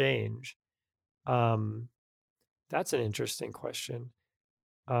you change? Um, that's an interesting question.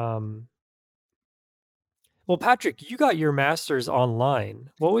 Um, Well, Patrick, you got your master's online.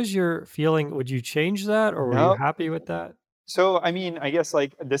 What was your feeling? Would you change that or were you No. happy with that? So I mean, I guess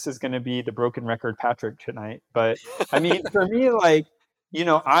like this is gonna be the broken record Patrick tonight. But I mean, for me, like,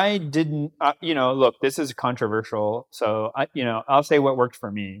 I didn't look, this is controversial. So I'll say what worked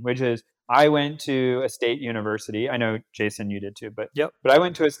for me, which is I went to a state university. I know Jason, you did too, but Yep. I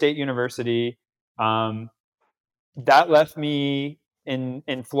went to a state university. Um, that left me in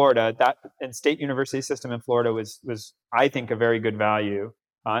Florida. That and state university system in Florida was I think a very good value.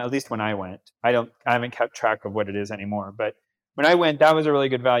 At least when I went, I haven't kept track of what it is anymore. But when I went, that was a really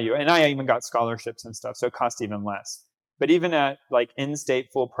good value, and I even got scholarships and stuff, so it cost even less. But even at like in-state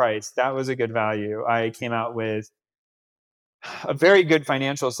full price, that was a good value. I came out with a very good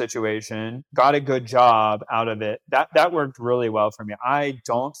financial situation, got a good job out of it. That worked really well for me. I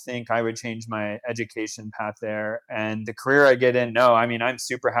don't think I would change my education path there. And the career I get in, no, I mean, I'm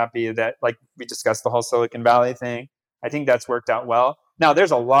super happy that like we discussed the whole Silicon Valley thing. I think that's worked out well. Now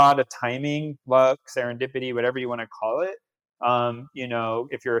there's a lot of timing, luck, serendipity, whatever you want to call it.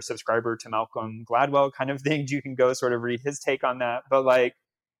 If you're a subscriber to Malcolm Gladwell kind of things, you can go sort of read his take on that. But like,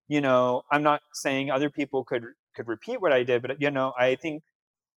 I'm not saying other people could repeat what I did, but I think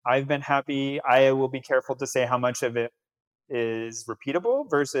I've been happy. I will be careful to say how much of it is repeatable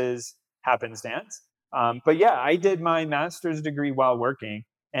versus happenstance. But yeah, I did my master's degree while working.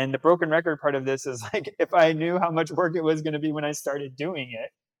 And the broken record part of this is like, if I knew how much work it was going to be when I started doing it,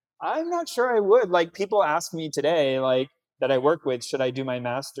 I'm not sure I would. Like, people ask me today, like, that I work with, should I do my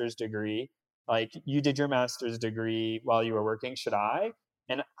master's degree? Like, you did your master's degree while you were working, should I?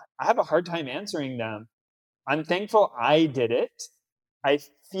 And I have a hard time answering them. I'm thankful I did it. I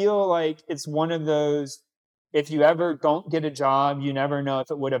feel like it's one of those, if you ever don't get a job, you never know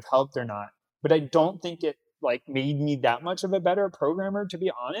if it would have helped or not. But I don't think it like made me that much of a better programmer, to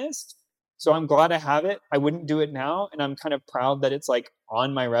be honest. So I'm glad I have it. I wouldn't do it now, and I'm kind of proud that it's like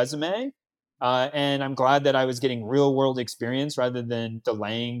on my resume. And I'm glad that I was getting real world experience rather than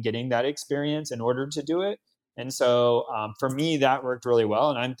delaying getting that experience in order to do it. And so for me, that worked really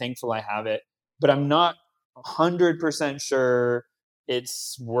well, and I'm thankful I have it. But I'm not 100% sure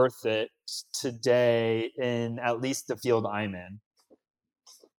it's worth it today in at least the field I'm in.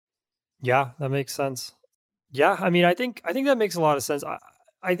 Yeah, that makes sense. Yeah, I mean, I think that makes a lot of sense.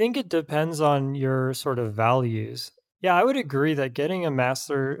 I think it depends on your sort of values. Yeah, I would agree that getting a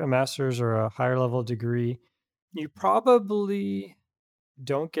master's or a higher level degree, you probably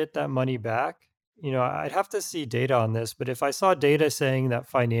don't get that money back. I'd have to see data on this, but if I saw data saying that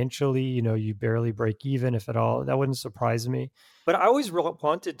financially, you barely break even, if at all, that wouldn't surprise me. But I always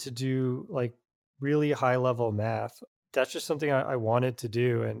wanted to do like really high level math. That's just something I wanted to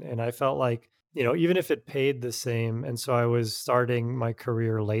do. And I felt like, even if it paid the same, and so I was starting my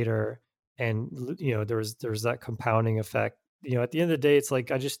career later and, there was that compounding effect. At the end of the day, it's like,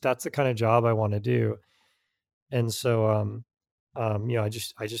 that's the kind of job I want to do. And so, I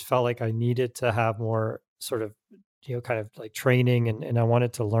just felt like I needed to have more sort of kind of like training, and I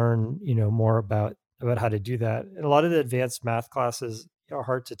wanted to learn, more about how to do that. And a lot of the advanced math classes are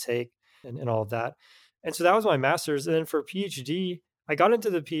hard to take, and all of that. And so that was my master's. And then for PhD, I got into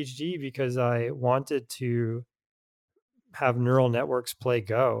the PhD because I wanted to have neural networks play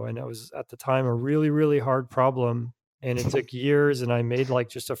Go. And it was at the time a really, really hard problem. And it took years, and I made like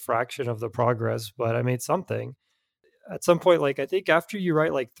just a fraction of the progress, but I made something. At some point, like I think after you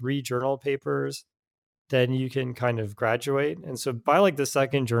write like 3 journal papers, then you can kind of graduate. And so by like the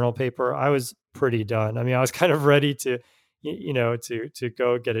second journal paper, I was pretty done. I mean, I was kind of ready to, to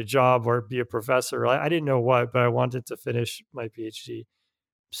go get a job or be a professor. I didn't know what, but I wanted to finish my PhD.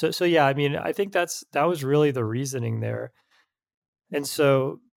 So yeah, I mean, I think that was really the reasoning there. And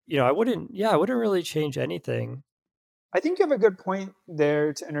so, I wouldn't really change anything. I think you have a good point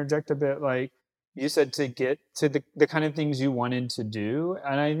there to interject a bit. Like you said, to get to the kind of things you wanted to do.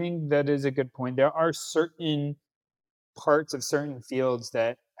 And I think that is a good point. There are certain parts of certain fields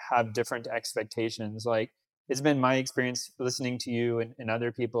that have different expectations. Like it's been my experience listening to you and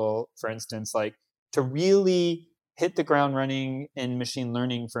other people, for instance, like to really hit the ground running in machine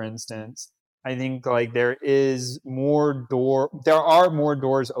learning, for instance. I think like there are more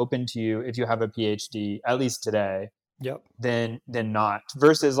doors open to you if you have a PhD, at least today, Yep. than not.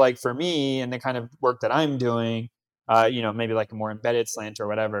 Versus like for me and the kind of work that I'm doing, maybe like a more embedded slant or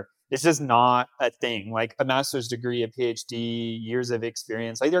whatever. It's just not a thing. Like a master's degree, a PhD, years of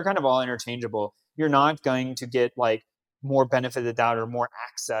experience, like they're kind of all interchangeable. You're not going to get like more benefit of the doubt or more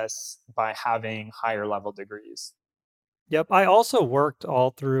access by having higher level degrees. Yep. I also worked all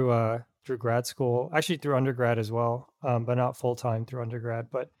through grad school, actually through undergrad as well, but not full time through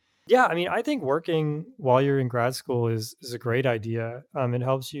undergrad. But yeah, I mean, I think working while you're in grad school is a great idea. It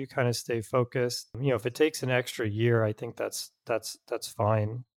helps you kind of stay focused. If it takes an extra year, I think that's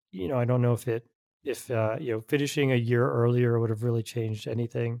fine. I don't know if finishing a year earlier would have really changed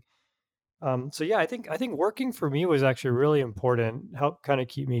anything. So yeah, I think working for me was actually really important. Helped kind of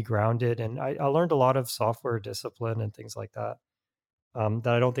keep me grounded, and I learned a lot of software discipline and things like that.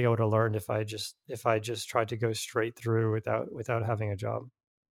 That I don't think I would have learned if I just tried to go straight through without having a job.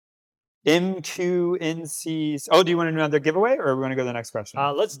 MQNCs. Oh, do you want another giveaway or are we going to go to the next question?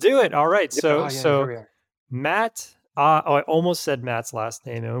 Let's do it. All right. Yeah. So Oh, yeah. Here so we are. Matt. Oh, I almost said Matt's last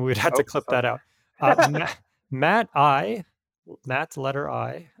name, and we'd have to Oh, clip that okay. out. Matt I, Matt letter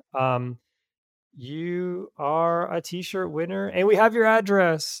I. You are a T-shirt winner, and we have your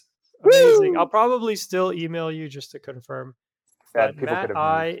address. Amazing. I'll Woo! probably still email you just to confirm. Bad But people could Matt have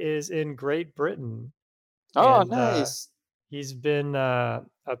I moved. is in Great Britain, Oh, and nice. he's been a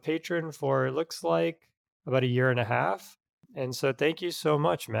patron for it looks like about a year and a half. And so, thank you so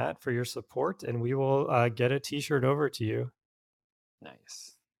much, Matt, for your support, and we will get a T-shirt over to you.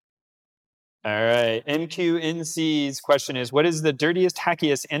 Nice. All right. MQNC's question is: what is the dirtiest,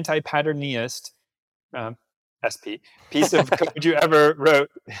 hackiest, anti-patterniest um, SP piece of code you ever wrote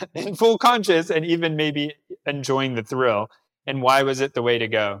in full conscious and even maybe enjoying the thrill? And why was it the way to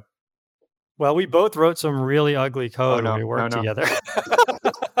go? Well, we both wrote some really ugly Oh code when no, we no, worked no. together.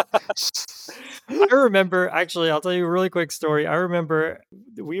 I remember actually, I'll tell you a really quick story. I remember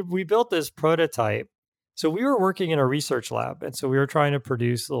we built this prototype. So we were working in a research lab, and so we were trying to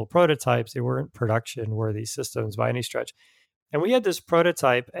produce little prototypes. They weren't production worthy systems by any stretch. And we had this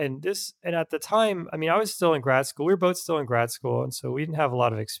prototype, and at the time, I mean, I was still in grad school. We were both still in grad school, and so we didn't have a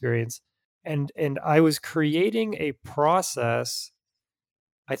lot of experience. And I was creating a process.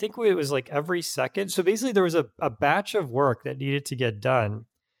 I think it was like every second. So basically, there was a batch of work that needed to get done,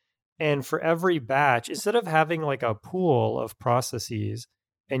 and for every batch, instead of having like a pool of processes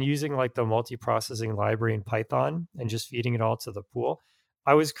and using like the multi-processing library in Python and just feeding it all to the pool,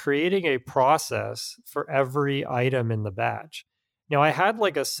 I was creating a process for every item in the batch. Now I had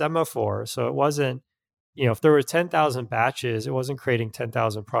like a semaphore, so it wasn't, if there were 10,000 batches, it wasn't creating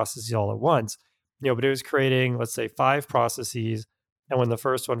 10,000 processes all at once, but it was creating, let's say, 5 processes. And when the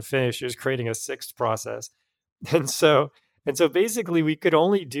first one finished, it was creating a sixth process. And so basically we could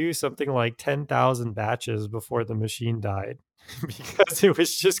only do something like 10,000 batches before the machine died because it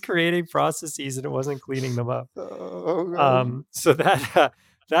was just creating processes and it wasn't cleaning them up. Oh god. So that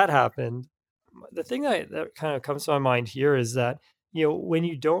that happened. The thing that kind of comes to my mind here is that, when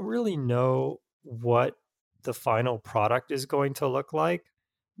you don't really know what the final product is going to look like,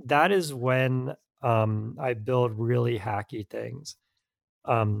 that is when I build really hacky things.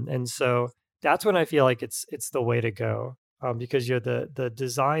 And so that's when I feel like it's the way to go, because the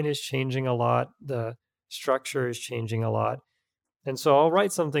design is changing a lot, the structure is changing a lot, and so I'll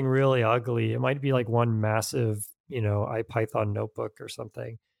write something really ugly. It might be like one massive, IPython notebook or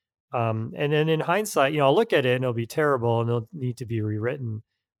something, And then in hindsight, I'll look at it and it'll be terrible and it'll need to be rewritten.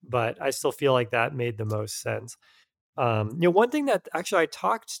 But I still feel like that made the most sense. One thing that actually I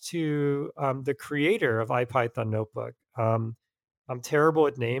talked to the creator of IPython Notebook. I'm terrible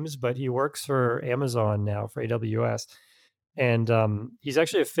at names, but he works for Amazon now for AWS, and he's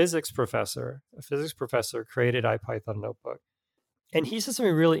actually a physics professor. A physics professor created IPython Notebook, and he said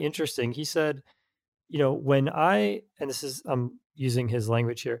something really interesting. He said, when I and this is I'm using his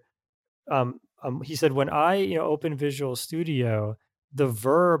language here. He said, when I open Visual Studio, the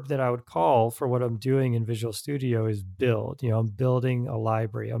verb that I would call for what I'm doing in Visual Studio is build. I'm building a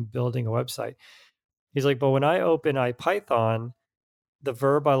library. I'm building a website. He's like, but when I open IPython, the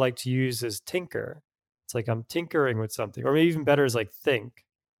verb I like to use is tinker. It's like I'm tinkering with something, or maybe even better is like think.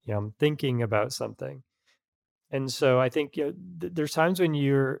 I'm thinking about something. And so I think there's times when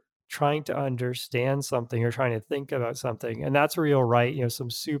you're trying to understand something or trying to think about something, and that's where you'll write some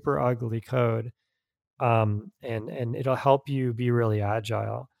super ugly code, and it'll help you be really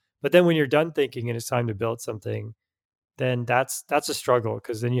agile. But then when you're done thinking and it's time to build something, then that's a struggle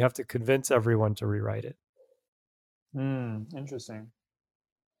because then you have to convince everyone to rewrite it. Interesting.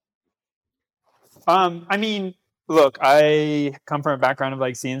 I mean, look, I come from a background of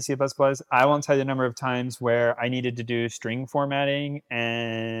like C and C++. I won't tell you the number of times where I needed to do string formatting,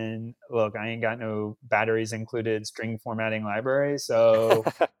 and look, I ain't got no batteries included string formatting library. So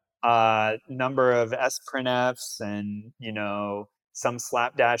number of sprintfs and some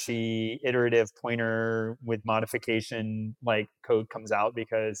slapdashy iterative pointer with modification like code comes out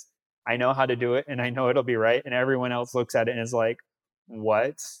because I know how to do it and I know it'll be right, and everyone else looks at it and is like,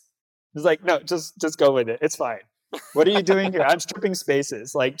 what? It's like, no, just go with it, it's fine. What are you doing here? I'm stripping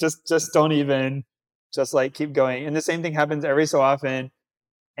spaces. Like, just don't even, just like keep going. And the same thing happens every so often.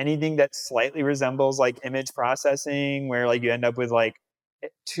 Anything that slightly resembles like image processing, where like you end up with like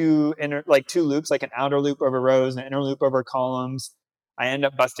two loops, like an outer loop over rows and an inner loop over columns. I end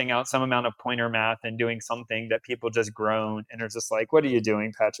up busting out some amount of pointer math and doing something that people just groan and are just like, "What are you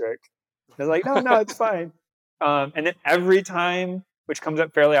doing, Patrick?" They're like, "No, it's fine." And then every time, which comes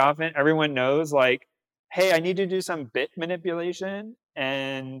up fairly often, everyone knows like, "Hey, I need to do some bit manipulation,"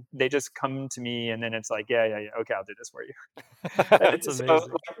 and they just come to me, and then it's like, "Yeah, okay, I'll do this for you." That's So,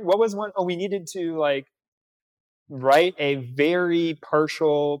 amazing. like, what was one? Oh, we needed to like write a very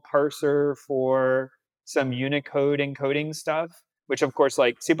partial parser for some Unicode encoding stuff, which of course,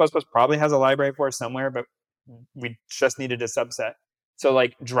 like C++ probably has a library for somewhere, but we just needed a subset. So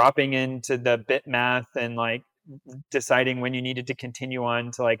like dropping into the bit math and like deciding when you needed to continue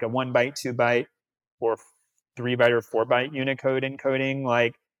on to like a 1 byte, 2 byte, or 3 byte or 4 byte Unicode encoding,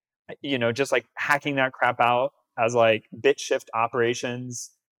 like, just like hacking that crap out as like bit shift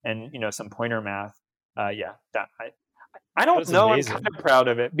operations and, some pointer math. Yeah, I don't That's know. I'm kind amazing. of proud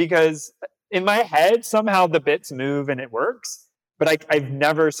of it because in my head, somehow the bits move and it works, but I've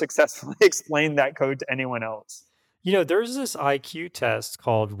never successfully explained that code to anyone else. There's this IQ test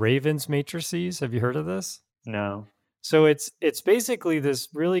called Raven's matrices. Have you heard of this? No. So it's basically this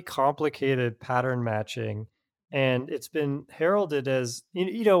really complicated pattern matching, and it's been heralded as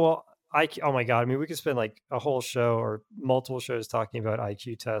well. IQ, oh my god! I mean, we could spend like a whole show or multiple shows talking about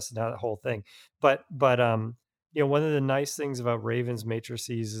IQ tests and that whole thing. But one of the nice things about Raven's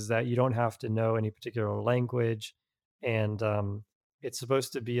matrices is that you don't have to know any particular language, and it's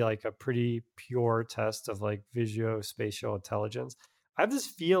supposed to be like a pretty pure test of like visuospatial intelligence. I have this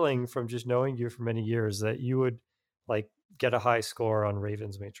feeling from just knowing you for many years that you would like get a high score on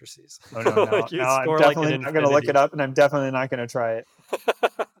Ravens matrices. Oh no, Like you'd now I'm score like an definitely not going to look it infinity. up, and I'm definitely not going to try it.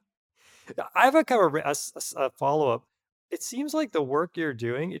 I have a kind of a follow up. It seems like the work you're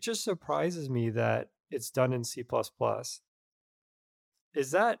doing, it just surprises me that it's done in C++.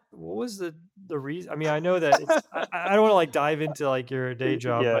 Is that what was the reason? I mean, I know that it's I don't want to like dive into like your day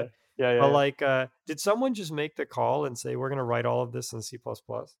job, Yeah, but yeah. like did someone just make the call and say we're going to write all of this in C++?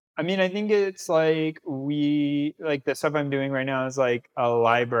 I mean, I think it's like the stuff I'm doing right now is like a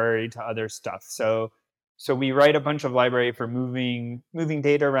library to other stuff. So we write a bunch of library for moving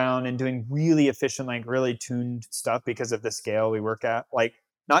data around and doing really efficient, like really tuned stuff because of the scale we work at, like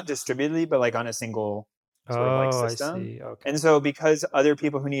not distributedly, but like on a single sort of like Oh, I system. see. Okay. And so because other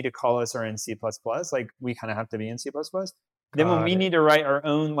people who need to call us are in C++, like we kind of have to be in C++. Then when Got we it. need to write our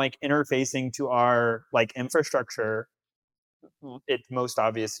own like interfacing to our like infrastructure, it's most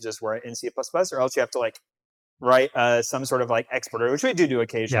obvious to just write in C++, or else you have to like write some sort of like exporter, which we do Yeah,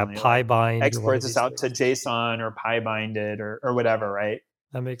 occasionally, like PyBind or one export of this these out to things. JSON or PyBind it or whatever, right?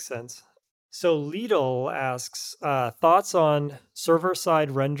 That makes sense. So Lidl asks thoughts on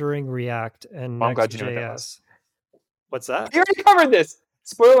server-side rendering React and Well, I'm glad you know what that was. Next.js. What's that? We already covered this.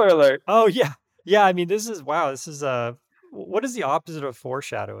 Spoiler alert. Oh, yeah. Yeah, I mean, this is wow, this is, what is the opposite of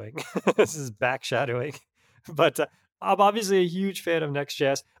foreshadowing? This is backshadowing. But, I'm obviously a huge fan of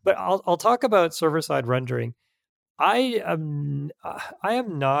Next.js, but I'll talk about server-side rendering. I am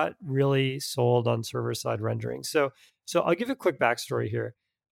not really sold on server-side rendering. So I'll give a quick backstory here.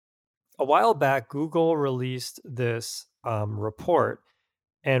 A while back, Google released this, report,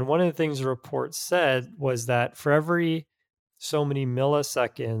 and one of the things the report said was that for every so many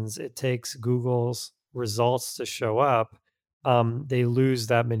milliseconds it takes Google's results to show up, they lose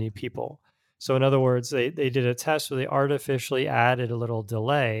that many people. So in other words, they did a test where they artificially added a little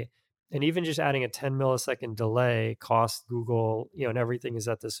delay. And even just adding a 10 millisecond delay cost Google, and everything is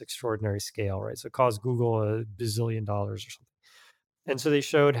at this extraordinary scale, right? So it cost Google a bazillion dollars or something. And so they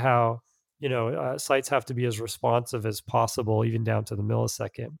showed how, sites have to be as responsive as possible, even down to the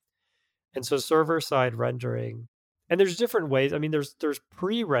millisecond. And so server side rendering, and there's different ways. I mean, there's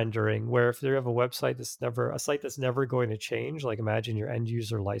pre-rendering where if you have a site that's never going to change, like imagine your end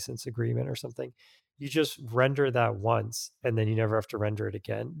user license agreement or something, you just render that once and then you never have to render it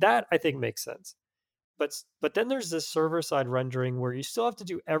again. That I think makes sense. But then there's this server side rendering where you still have to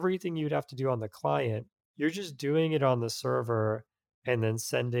do everything you'd have to do on the client. You're just doing it on the server and then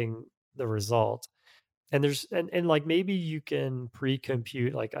sending the result. And like maybe you can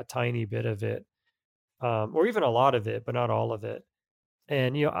pre-compute like a tiny bit of it, or even a lot of it, but not all of it.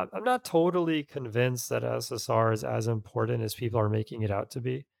 And I'm not totally convinced that SSR is as important as people are making it out to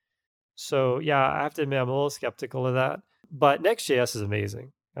be. So yeah, I have to admit I'm a little skeptical of that. But Next.js is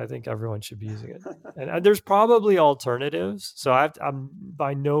amazing. I think everyone should be using it. And there's probably alternatives. So I'm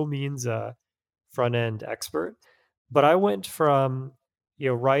by no means a front end expert, but I went from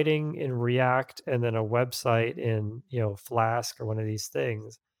writing in React and then a website in Flask or one of these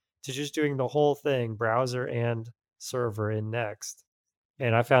things to just doing the whole thing, browser and server in Next,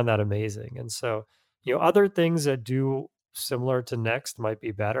 and I found that amazing. And so other things that do similar to Next might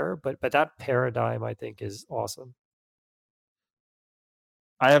be better, but that paradigm I think is awesome.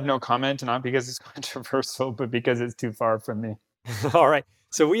 I have no comment, not because it's controversial, but because it's too far from me. All right,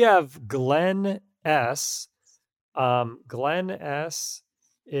 so we have Glenn S. Glenn S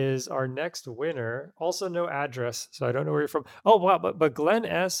is our next winner. Also, no address, so I don't know where you're from. Oh wow, but Glenn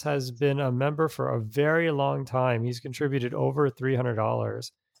S has been a member for a very long time. He's contributed over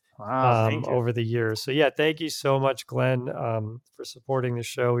 $300 Wow, thank you. over the years. So yeah, thank you so much, Glenn, for supporting the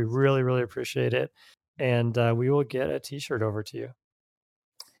show. We really, really appreciate it, and we will get a T-shirt over to you.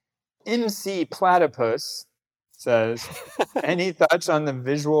 MC Platypus says, any thoughts on the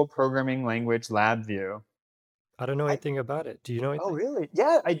visual programming language LabVIEW? I don't know I, anything about it. Do you know oh, anything? really?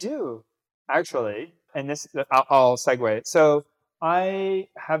 Yeah, I do, actually. And this, I'll segue. So I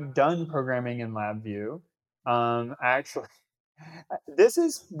have done programming in LabVIEW. Actually, this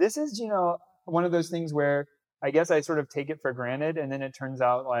is one of those things where I guess I sort of take it for granted, and then it turns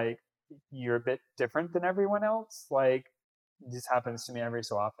out like you're a bit different than everyone else. Like this happens to me every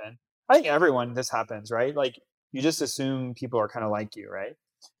so often. I think everyone this happens, right? Like you just assume people are kind of like you, right?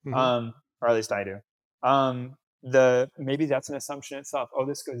 Hmm. Or at least I do. The maybe that's an assumption itself. Oh,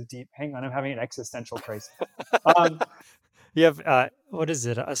 this goes deep. Hang on, I'm having an existential crisis. Um, You have what is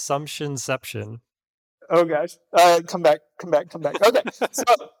it? Assumptionception. oh gosh, come back, come back, come back. Okay,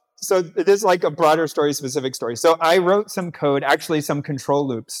 so it is like a broader story, specific story. So I wrote some code, actually some control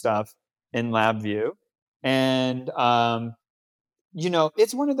loop stuff in LabVIEW, and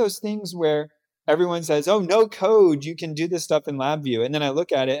it's one of those things where everyone says, "Oh, no code, you can do this stuff in LabVIEW," and then I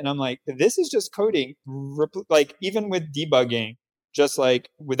look at it and I'm like, "This is just coding, like even with debugging, just like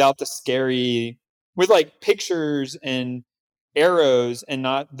without the scary, with like pictures and arrows and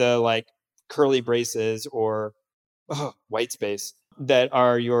not the like curly braces or white space that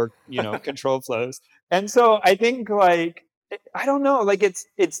are your control flows." And so I think like I don't know, like it's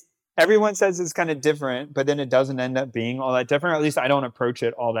everyone says it's kind of different, but then it doesn't end up being all that different, or at least I don't approach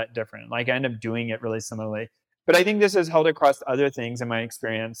it all that different. Like I end up doing it really similarly. But I think this has held across other things in my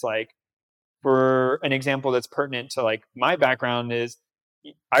experience. Like for an example that's pertinent to like my background is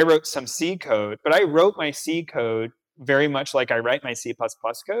I wrote some C code, but I wrote my C code very much like I write my C++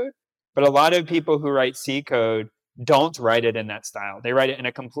 code. But a lot of people who write C code don't write it in that style. They write it in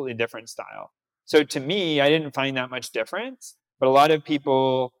a completely different style. So to me, I didn't find that much difference. But a lot of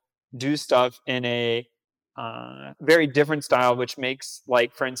people do stuff in a very different style, which makes,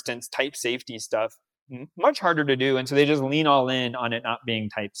 like, for instance, type safety stuff much harder to do. And so they just lean all in on it not being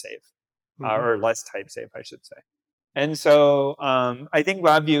type safe, Hmm. or less type safe, I should say. And so I think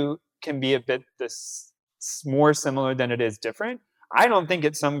LabVIEW can be a bit this more similar than it is different. I don't think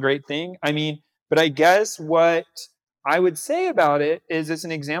it's some great thing. I mean, but I guess what I would say about it is it's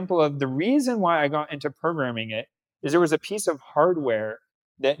an example of the reason why I got into programming it is there was a piece of hardware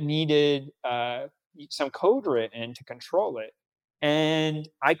that needed some code written to control it. And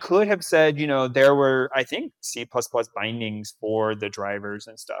I could have said, there were, I think, C++ bindings for the drivers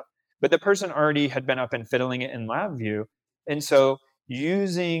and stuff. But the person already had been up and fiddling it in LabVIEW. And so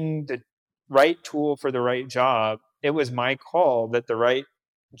using the right tool for the right job, it was my call that the right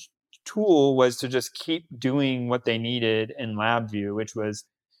tool was to just keep doing what they needed in LabVIEW, which was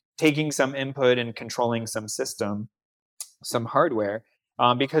taking some input and controlling some system, some hardware,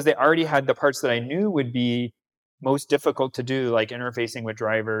 because they already had the parts that I knew would be most difficult to do, like interfacing with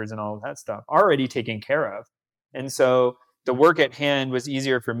drivers and all of that stuff, already taken care of. And so the work at hand was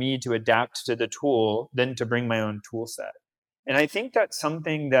easier for me to adapt to the tool than to bring my own tool set. And I think that's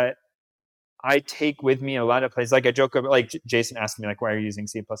something that I take with me a lot of places. Like I joke about, like Jason asked me, like, why are you using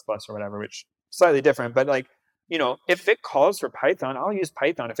C++ or whatever, which slightly different. But like, if it calls for Python, I'll use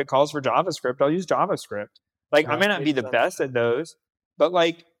Python. If it calls for JavaScript, I'll use JavaScript. Like I Yeah, may not be makes the sense. best at those, but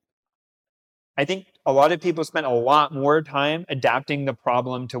like I think a lot of people spend a lot more time adapting the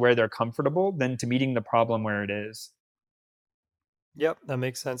problem to where they're comfortable than to meeting the problem where it is. Yep, that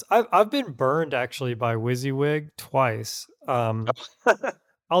makes sense. I've been burned actually by WYSIWYG twice.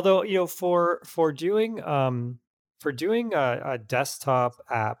 Although, for doing desktop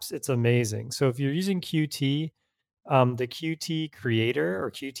apps, it's amazing. So if you're using Qt, the Qt Creator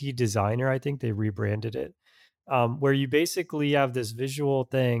or Qt Designer, I think they rebranded it, where you basically have this visual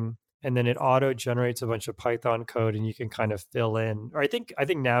thing, and then it auto generates a bunch of Python code, and you can kind of fill in. Or I think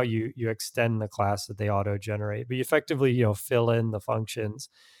now you extend the class that they auto generate, but you effectively fill in the functions.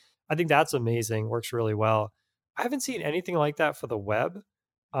 I think that's amazing. Works really well. I haven't seen anything like that for the web,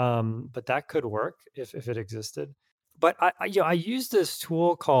 but that could work if it existed. But I use this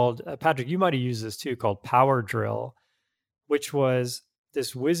tool called Patrick. You might have used this too, called Power Drill, which was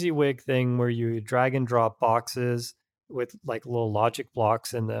this WYSIWYG thing where you drag and drop boxes with like little logic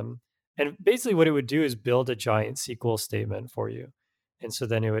blocks in them. And basically what it would do is build a giant SQL statement for you. And so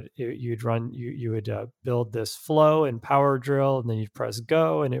then you would build this flow in Power Drill, and then you'd press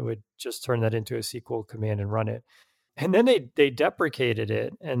go, and it would just turn that into a SQL command and run it. And then they deprecated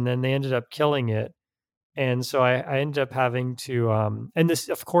it, and then they ended up killing it, and so I ended up having to, and this,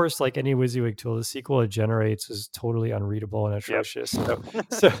 of course, like any WYSIWYG tool, the SQL it generates is totally unreadable and Yep. atrocious.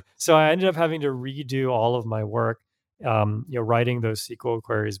 So I ended up having to redo all of my work, writing those SQL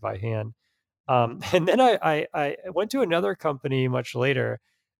queries by hand. And then I went to another company much later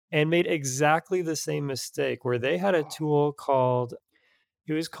and made exactly the same mistake where they had a tool called,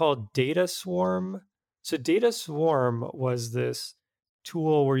 it was called Data Swarm. So Data Swarm was this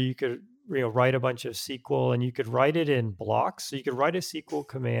tool where you could write a bunch of SQL, and you could write it in blocks. So you could write a SQL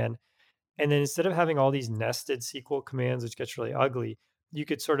command, and then instead of having all these nested SQL commands, which gets really ugly, you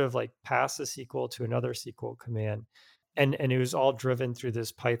could sort of like pass a SQL to another SQL command, and it was all driven through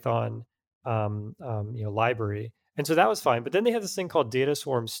this Python library. And so that was fine. But then they had this thing called Data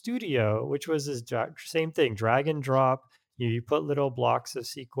Swarm Studio, which was this same thing, drag and drop. You put little blocks of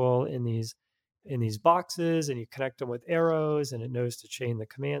SQL in these boxes, and you connect them with arrows, and it knows to chain the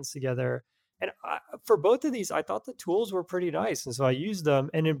commands together. And for both of these, I thought the tools were pretty nice, and so I used them.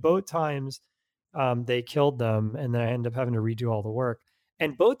 And in both times, they killed them, and then I ended up having to redo all the work.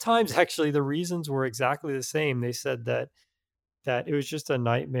 And both times, actually, the reasons were exactly the same. They said that it was just a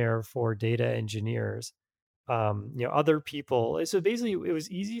nightmare for data engineers. Other people. So basically, it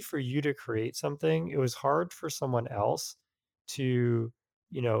was easy for you to create something. It was hard for someone else to,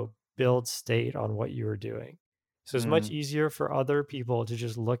 build state on what you were doing. So it's much Mm, easier for other people to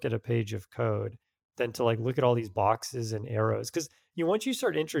just look at a page of code than to like look at all these boxes and arrows. Because once you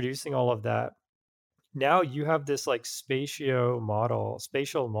start introducing all of that, now you have this like spatial model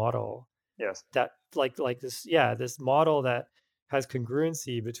yes. that like this, yeah, this model that has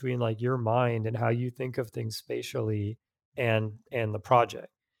congruency between like your mind and how you think of things spatially and the project.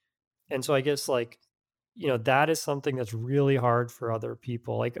 And so I guess like, that is something that's really hard for other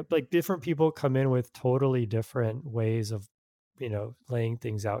people. Like different people come in with totally different ways of, laying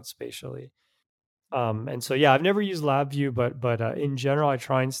things out spatially. And so yeah, I've never used LabVIEW, but in general, I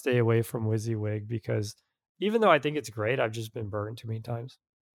try and stay away from WYSIWYG because even though I think it's great, I've just been burned too many times.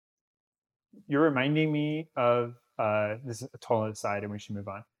 You're reminding me of this is a total aside, and we should move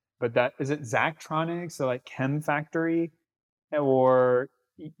on. But that is it. Zachtronics, so like Chem Factory, or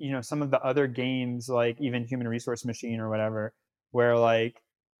some of the other games like even Human Resource Machine or whatever, where like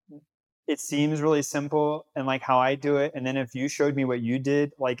it seems really simple and like how I do it, and then if you showed me what you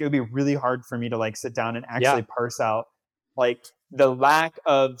did, like it would be really hard for me to like sit down and actually Yeah. parse out like the lack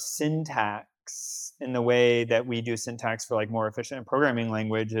of syntax syntax in the way that we do syntax for like more efficient programming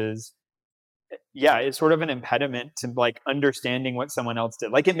languages, yeah, it's sort of an impediment to like understanding what someone else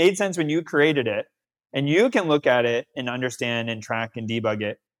did. Like it made sense when you created it and you can look at it and understand and track and debug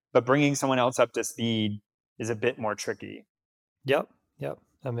it, but bringing someone else up to speed is a bit more tricky. Yep. Yep.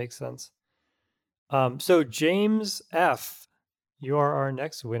 That makes sense. So James F, you are our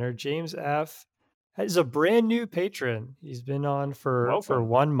next winner. James F is a brand new patron. He's been on for Welcome.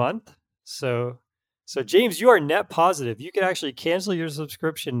 1 month. So James, you are net positive. You can actually cancel your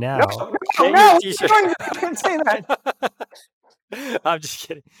subscription No, now. no, Get your no, t-shirt. don't say that. I'm just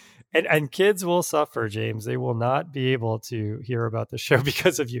kidding. And kids will suffer, James. They will not be able to hear about the show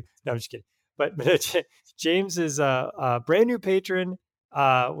because of you. No, I'm just kidding. But James is a brand new patron.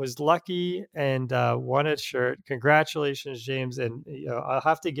 Was lucky and won a shirt. Congratulations, James! And I'll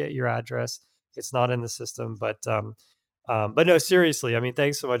have to get your address. It's not in the system, but no, seriously. I mean,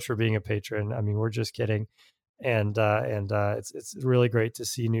 thanks so much for being a patron. I mean, we're just kidding, and it's really great to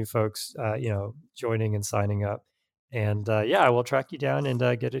see new folks, joining and signing up. And yeah, I will track you down and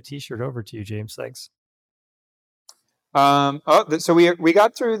get a T-shirt over to you, James. Thanks. So we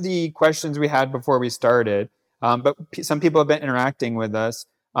got through the questions we had before we started, but some people have been interacting with us.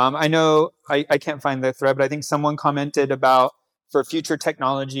 I know I can't find the thread, but I think someone commented about for future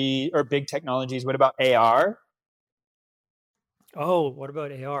technology or big technologies. What about AR? Oh, what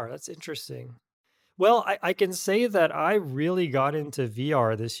about AR? That's interesting. Well, I can say that I really got into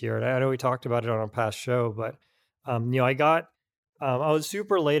VR this year, and I know we talked about it on a past show, but I was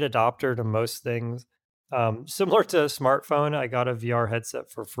super late adopter to most things. Similar to a smartphone, I got a VR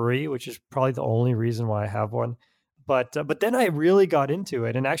headset for free, which is probably the only reason why I have one. But then I really got into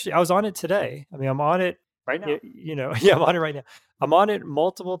it, and actually, I was on it today. I mean, I'm on it. Right now. Yeah, I'm on it right now. I'm on it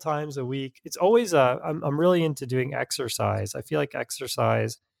multiple times a week. It's always I'm really into doing exercise. I feel like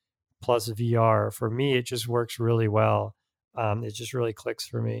exercise plus VR for me, it just works really well. It just really clicks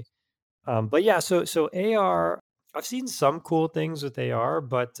for me. But yeah, so AR, I've seen some cool things with AR,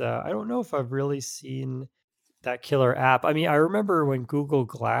 but I don't know if I've really seen that killer app. I mean, I remember when Google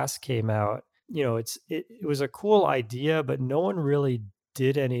Glass came out, it was a cool idea, but no one really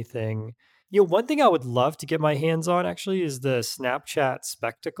did anything. One thing I would love to get my hands on actually is the Snapchat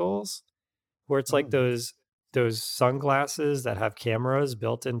spectacles, where it's like Mm. those sunglasses that have cameras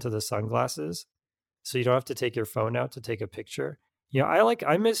built into the sunglasses, so you don't have to take your phone out to take a picture.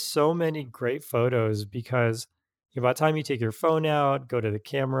 I miss so many great photos because by the time you take your phone out, go to the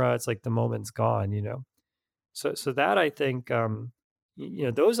camera, it's like the moment's gone. So that I think,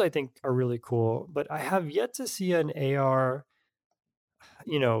 those I think are really cool, but I have yet to see an AR,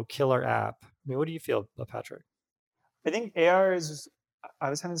 killer app. I mean, what do you feel, Patrick? I think AR is. I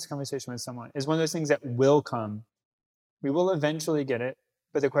was having this conversation with someone. Is one of those things that will come. We will eventually get it,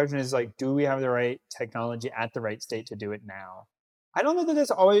 but the question is like, do we have the right technology at the right state to do it now? I don't know that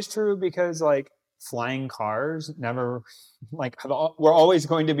that's always true because like flying cars never were always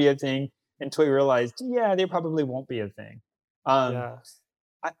going to be a thing until we realized, yeah, they probably won't be a thing. Um, Yeah.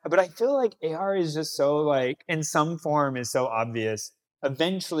 but I feel like AR is just so like in some form is so obvious.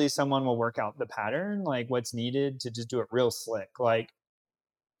 Eventually, someone will work out the pattern, like what's needed to just do it real slick, like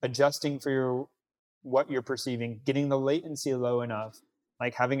adjusting for what you're perceiving, getting the latency low enough,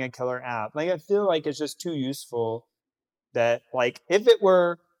 like having a killer app. Like I feel like it's just too useful that like if it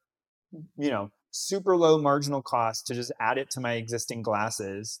were, super low marginal cost to just add it to my existing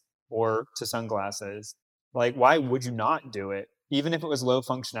glasses or to sunglasses, like why would you not do it? Even if it was low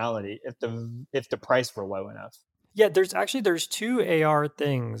functionality, if the price were low enough. Yeah, there's two AR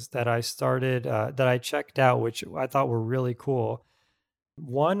things that I started that I checked out, which I thought were really cool.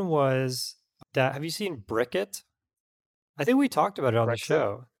 One was that have you seen Brickit? I think we talked about it on the Brexit.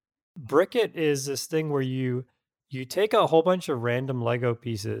 show. Brickit is this thing where you take a whole bunch of random Lego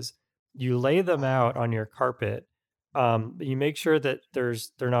pieces, you lay them out on your carpet. You make sure that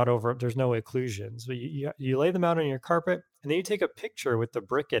there's no occlusions. But you lay them out on your carpet, and then you take a picture with the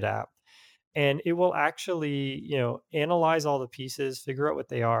Brickit app, and it will actually analyze all the pieces, figure out what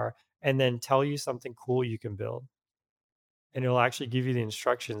they are, and then tell you something cool you can build. And it'll actually give you the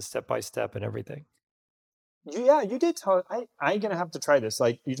instructions step by step and everything. Yeah, you did tell. I'm gonna have to try this.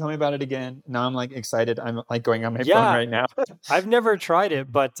 Like you told me about it again. Now I'm like excited. I'm like going on my phone Yeah, right now. I've never tried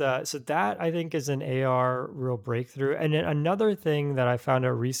it, but so that I think is an AR real breakthrough. And then another thing that I found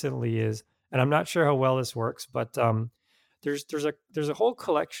out recently is, and I'm not sure how well this works, but there's a whole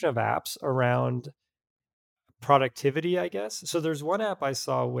collection of apps around productivity, I guess. So there's one app I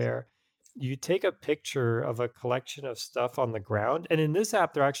saw where you take a picture of a collection of stuff on the ground, and in this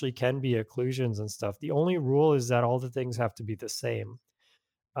app there actually can be occlusions and stuff. The only rule is that all the things have to be the same.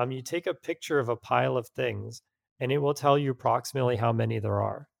 You take a picture of a pile of things, and it will tell you approximately how many there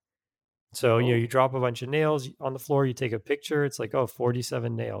are. So, Oh, you drop a bunch of nails on the floor, you take a picture, it's like, oh,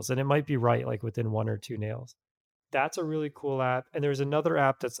 47 nails. And it might be right, like within one or two nails. That's a really cool app. And there's another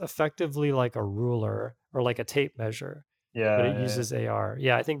app that's effectively like a ruler or like a tape measure, but yeah, it yeah, yeah. uses AR.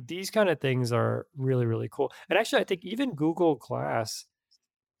 Yeah, I think these kind of things are really, really cool. And actually, I think even Google Glass,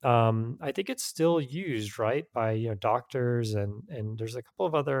 I think it's still used, right, by doctors, and there's a couple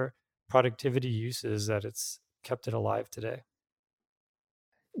of other productivity uses that it's kept it alive today.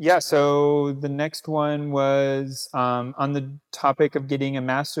 Yeah, so the next one was on the topic of getting a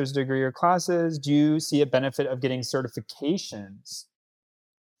master's degree or classes. Do you see a benefit of getting certifications?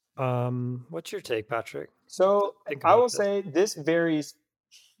 What's your take, Patrick? So Think I about will this. say this varies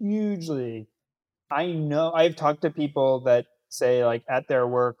hugely. I know I've talked to people that say like at their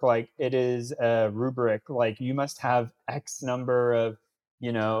work, like it is a rubric, like you must have X number of,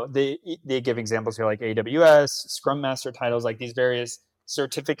 they give examples here like AWS, Scrum Master titles, like these various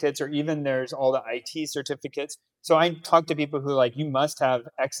certificates, or even there's all the IT certificates. So I talk to people who like you must have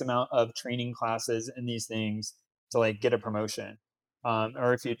X amount of training classes in these things to like get a promotion.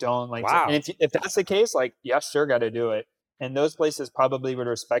 Or if you don't like, and Wow. if that's the case, like, yeah, sure, got to do it. And those places probably would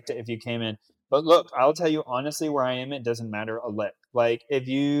respect it if you came in, but look, I'll tell you honestly, where I am, it doesn't matter a lick. Like, if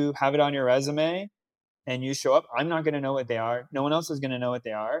you have it on your resume and you show up, I'm not going to know what they are. No one else is going to know what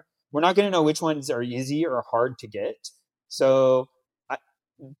they are. We're not going to know which ones are easy or hard to get. So I,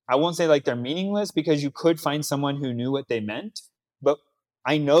 I won't say like they're meaningless because you could find someone who knew what they meant. But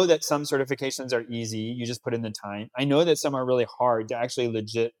I know that some certifications are easy. You just put in the time. I know that some are really hard to actually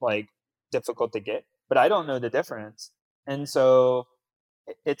legit, like difficult to get, but I don't know the difference. And so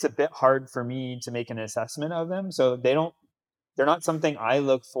it's a bit hard for me to make an assessment of them. So they're not something I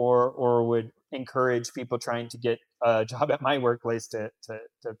look for or would encourage people trying to get a job at my workplace to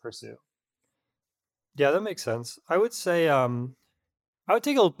pursue. Yeah, that makes sense. I would say, I would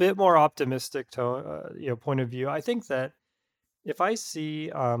take a bit more optimistic tone, point of view. I think that if I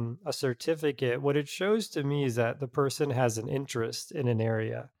see a certificate, what it shows to me is that the person has an interest in an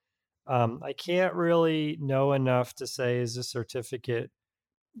area. I can't really know enough to say, is this certificate,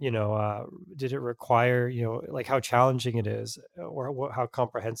 did it require, like how challenging it is, or how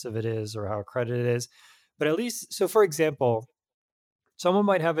comprehensive it is, or how accredited it is. But at least, so for example, someone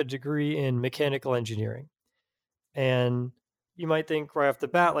might have a degree in mechanical engineering, and you might think right off the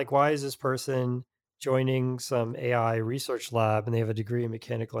bat, like, why is this person joining some AI research lab and they have a degree in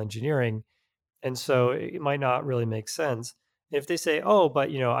mechanical engineering? And so it might not really make sense. If they say, oh, but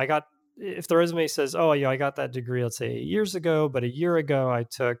if the resume says, oh, I got that degree, let's say 8 years ago, but a year ago I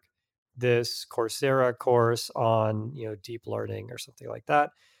took this Coursera course on, deep learning or something like that,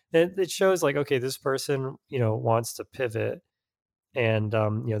 then it shows like, okay, this person, wants to pivot, and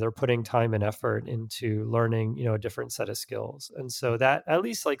they're putting time and effort into learning, a different set of skills. And so that at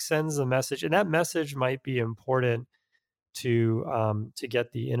least like sends a message, and that message might be important to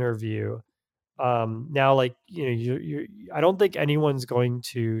get the interview. Now, like, I don't think anyone's going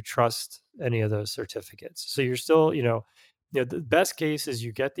to trust any of those certificates. So you're still, the best case is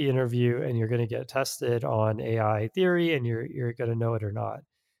you get the interview and you're going to get tested on AI theory, and you're going to know it or not.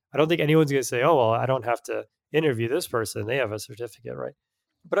 I don't think anyone's going to say, oh, well, I don't have to interview this person. They have a certificate, right?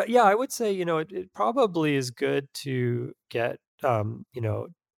 But yeah, I would say, it probably is good to get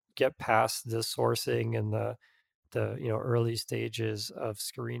past the sourcing and the early stages of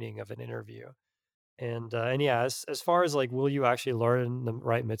screening of an interview. And yeah, as far as like, will you actually learn the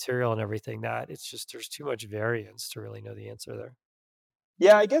right material and everything, that it's just there's too much variance to really know the answer there.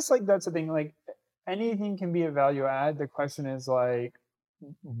 Yeah, I guess like that's the thing. Like anything can be a value add. The question is like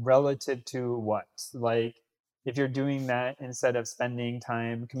relative to what? Like if you're doing that instead of spending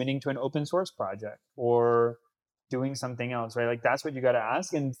time committing to an open source project or doing something else, right? Like that's what you got to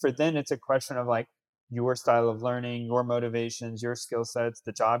ask. And for then it's a question of like your style of learning, your motivations, your skill sets,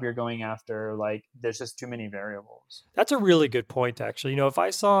 the job you're going after. Like there's just too many variables. That's a really good point, actually. If I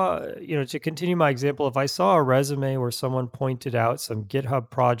saw, to continue my example, if I saw a resume where someone pointed out some GitHub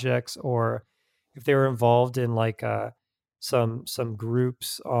projects, or if they were involved in like some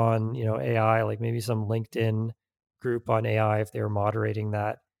groups on, AI, like maybe some LinkedIn group on AI, if they were moderating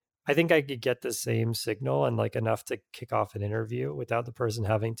that, I think I could get the same signal and like enough to kick off an interview without the person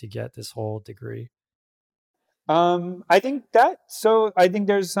having to get this whole degree. I think that. So I think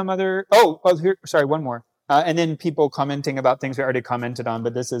there's some other. Here. Sorry, one more. And then people commenting about things we already commented on,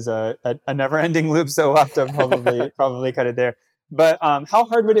 but this is a never-ending loop, so we'll have to probably cut it there. But how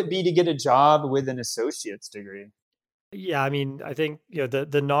hard would it be to get a job with an associate's degree? Yeah, I mean, I think,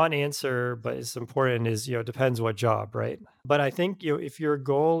 the non-answer, but it's important is, depends what job, right? But I think, if your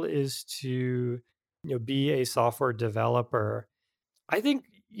goal is to, be a software developer, I don't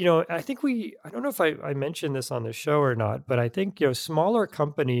know if I mentioned this on the show or not, but I think, smaller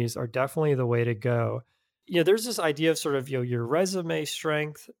companies are definitely the way to go. There's this idea of sort of, your resume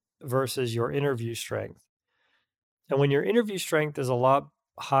strength versus your interview strength. And when your interview strength is a lot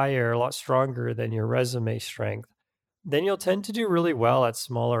higher, a lot stronger than your resume strength, then you'll tend to do really well at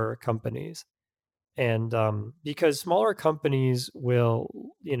smaller companies. And because smaller companies will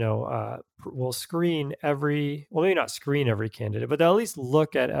screen well, maybe not screen every candidate, but they'll at least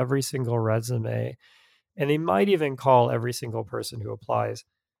look at every single resume, and they might even call every single person who applies.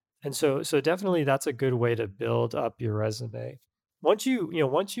 And so definitely that's a good way to build up your resume. Once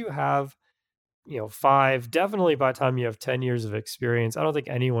you have, five, definitely by the time you have 10 years of experience, I don't think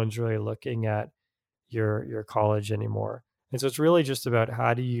anyone's really looking at your college anymore. And so it's really just about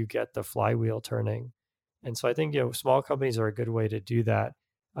how do you get the flywheel turning. And so I think, small companies are a good way to do that.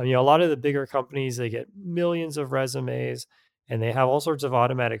 A lot of the bigger companies, they get millions of resumes and they have all sorts of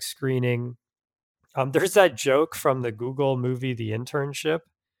automatic screening. There's that joke from the Google movie, The Internship.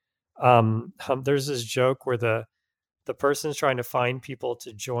 There's this joke where the person's trying to find people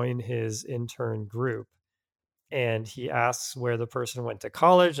to join his intern group, and he asks where the person went to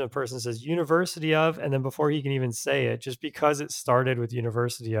college, and the person says university of, and then before he can even say it, just because it started with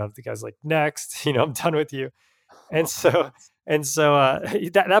university of, the guy's like, next, I'm done with you. And so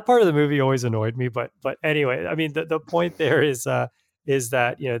that part of the movie always annoyed me, but anyway, I mean, the point there is that,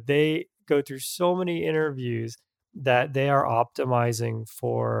 they go through so many interviews that they are optimizing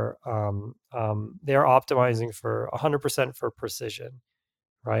for 100% for precision,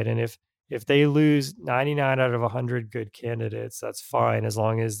 right? And if they lose 99 out of 100 good candidates, that's fine as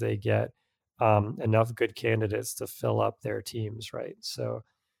long as they get enough good candidates to fill up their teams, right? So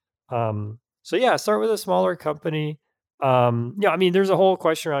yeah, start with a smaller company. Yeah, I mean, there's a whole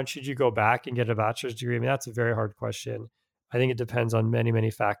question around should you go back and get a bachelor's degree? I mean, that's a very hard question. I think it depends on many,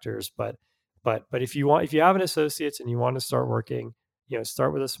 many factors, but if you have an associate's and you want to start working,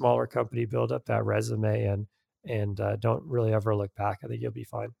 start with a smaller company, build up that resume, and don't really ever look back. I think you'll be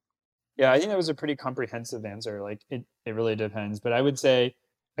fine. Yeah, I think that was a pretty comprehensive answer. Like it really depends. But I would say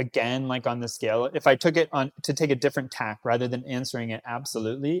again, like on the scale, if I took it on to take a different tack rather than answering it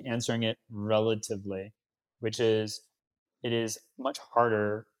absolutely, answering it relatively, which is it is much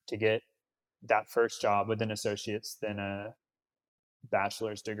harder to get that first job with an associate's than a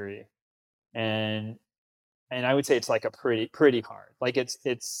bachelor's degree. And and I would say it's like a pretty hard. Like it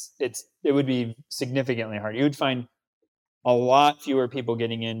would be significantly hard. You would find a lot fewer people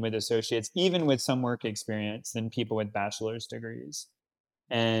getting in with associates, even with some work experience, than people with bachelor's degrees.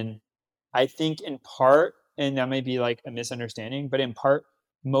 And I think in part, and that may be like a misunderstanding, but in part,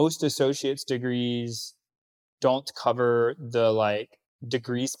 most associate's degrees don't cover the like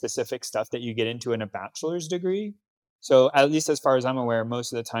degree specific stuff that you get into in a bachelor's degree. So at least as far as I'm aware,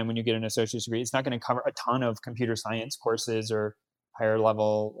 most of the time when you get an associate's degree, it's not going to cover a ton of computer science courses or higher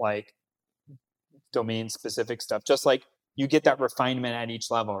level like domain specific stuff. Just like you get that refinement at each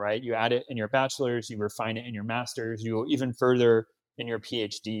level, right? You add it in your bachelor's, you refine it in your master's, you go even further in your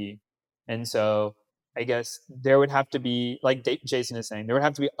PhD. And so I guess there would have to be, like Jason is saying, there would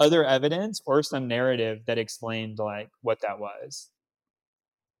have to be other evidence or some narrative that explained like what that was.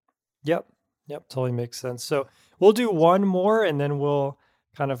 Yep. Yep. Totally makes sense. So we'll do one more and then we'll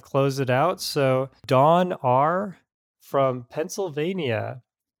kind of close it out. So Dawn R from Pennsylvania,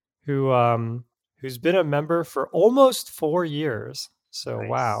 who's been a member for almost 4 years. So Nice.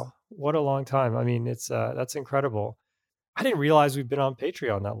 wow, what a long time. I mean, it's that's incredible. I didn't realize we've been on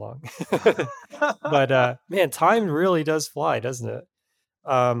Patreon that long. But man, time really does fly, doesn't it?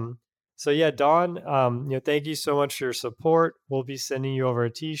 Um, so yeah, Don, thank you so much for your support. We'll be sending you over a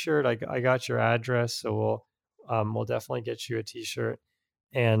T-shirt. I got your address, so we'll definitely get you a T-shirt.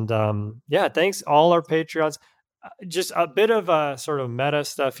 And yeah, thanks all our Patreons. Just a bit of sort of meta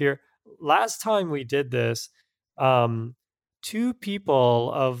stuff here. Last time we did this, um, two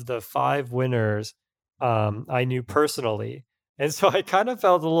people of the five winners I knew personally, and so I kind of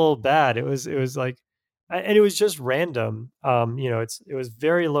felt a little bad. It was like and it was just random. It was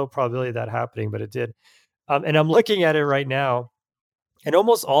very low probability that happening, but it did. And I'm looking at it right now, and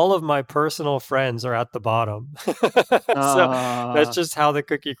almost all of my personal friends are at the bottom. So that's uh, just how the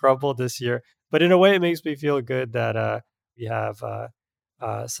cookie crumbled this year. But in a way, it makes me feel good that we have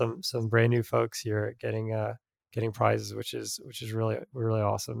some brand new folks here getting prizes, which is really really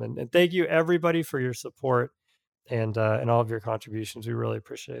awesome. And thank you everybody for your support and all of your contributions. We really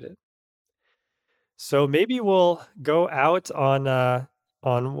appreciate it. So maybe we'll go out on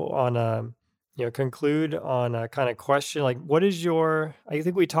conclude on a kind of question like what is your I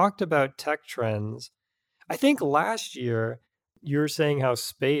think we talked about tech trends. I think last year you were saying how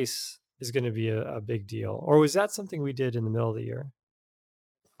space is going to be a big deal. Or was that something we did in the middle of the year?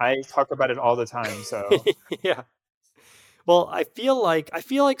 I talk about it all the time, so Yeah. Well, I feel like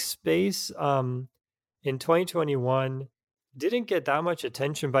space in 2021 didn't get that much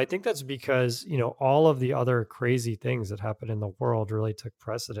attention, but I think that's because, all of the other crazy things that happened in the world really took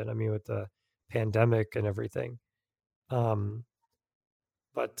precedent. I mean, with the pandemic and everything. Um,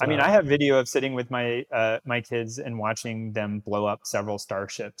 but I mean, I have video of sitting with my kids and watching them blow up several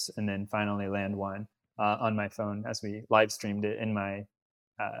starships and then finally land one on my phone as we live streamed it in my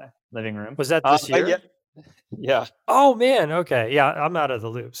living room. Was that this But yeah, year? yeah, Oh man, okay. Yeah, I'm out of the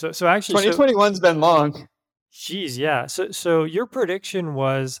loop. So actually so 2021's been long. geez, yeah. So your prediction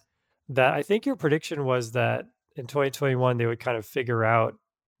was that I think your prediction was that in 2021 they would kind of figure out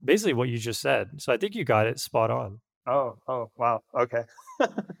basically what you just said. So I think you got it spot on. Oh, wow. Okay.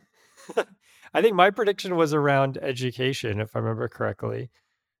 I think my prediction was around education, if I remember correctly.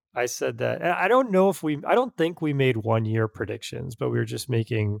 I said that and I don't think we made 1 year predictions, but we were just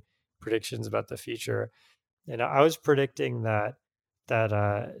making predictions about the future. And I was predicting that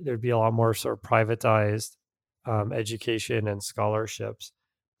there'd be a lot more sort of privatized education and scholarships.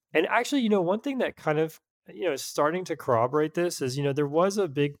 And actually, one thing that kind of is starting to corroborate this is there was a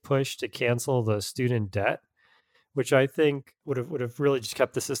big push to cancel the student debt, which I think would have really just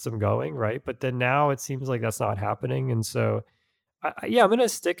kept the system going, right? But then now it seems like that's not happening, and so yeah, I'm going to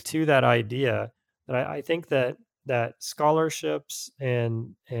stick to that idea that I think that scholarships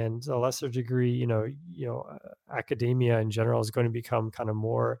and to a lesser degree, academia in general is going to become kind of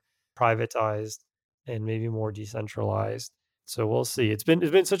more privatized and maybe more decentralized. So we'll see. It's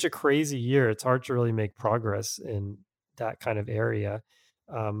been such a crazy year. It's hard to really make progress in that kind of area.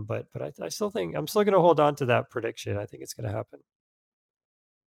 But I still think I'm still going to hold on to that prediction. I think it's going to happen.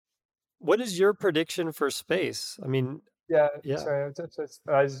 What is your prediction for space? I mean, Yeah, yeah. sorry.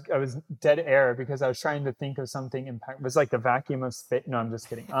 I was dead air because I was trying to think of something impact. It was like the vacuum of space. No, I'm just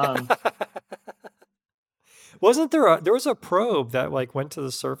kidding. Wasn't there was a probe that, like, went to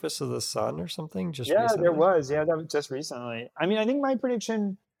the surface of the sun or something just Yeah, there recently? was. Yeah, that was just recently. I mean, I think my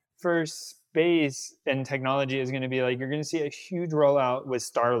prediction for space and technology is going to be like you're going to see a huge rollout with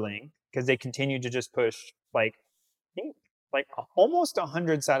Starlink because they continue to just push like I think like almost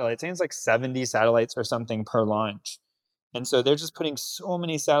 100 satellites. I think it's like 70 satellites or something per launch. And so they're just putting so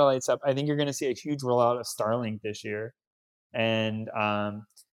many satellites up. I think you're going to see a huge rollout of Starlink this year and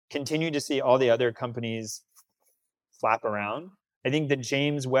continue to see all the other companies flap around. I think the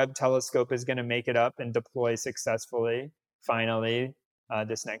James Webb Telescope is going to make it up and deploy successfully, finally,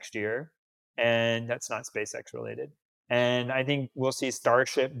 this next year. And that's not SpaceX related. And I think we'll see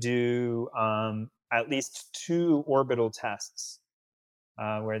Starship do at least two orbital tests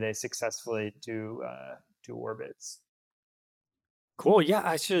where they successfully do orbits. Cool, yeah,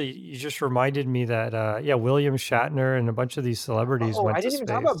 actually, you just reminded me that, yeah, William Shatner and a bunch of these celebrities Oh, went I to didn't even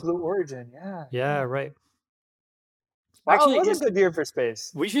talk about space. Blue Origin. Yeah, Yeah, yeah. right. Wow, it Actually, was a good year for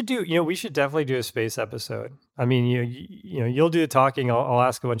space. we should definitely do a space episode. I mean, you'll do the talking, I'll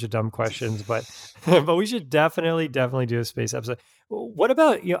ask a bunch of dumb questions, but but we should definitely do a space episode. What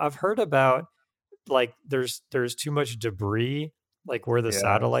about, I've heard about like there's too much debris like where the Yes.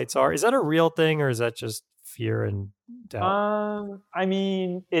 satellites are. Is that a real thing or is that just fear and doubt? I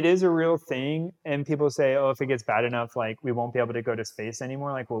mean, it is a real thing, and people say, "Oh, if it gets bad enough, like we won't be able to go to space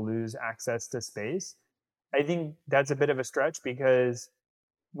anymore. Like we'll lose access to space." I think that's a bit of a stretch because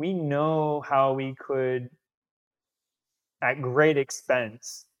we know how we could, at great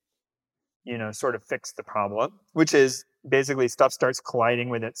expense, sort of fix the problem, which is basically stuff starts colliding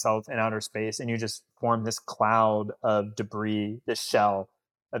with itself in outer space, and you just form this cloud of debris, this shell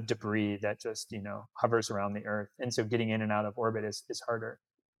of debris that just hovers around the Earth, and so getting in and out of orbit is harder.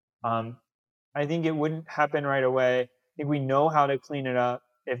 Um, I think it wouldn't happen right away. I think we know how to clean it up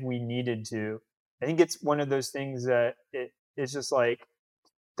if we needed to. I think it's one of those things that it's just like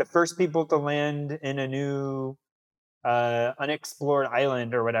the first people to land in a new unexplored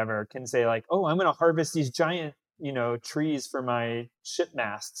island or whatever can say like, "Oh, I'm going to harvest these giant, trees for my ship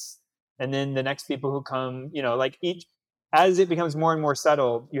masts," and then the next people who come, like each as it becomes more and more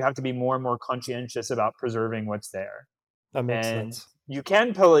settled, you have to be more and more conscientious about preserving what's there. That makes And sense. you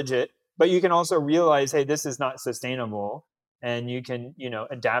can pillage it, but you can also realize, hey, this is not sustainable, and you can,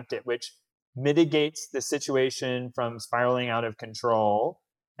 adapt it, which mitigates the situation from spiraling out of control,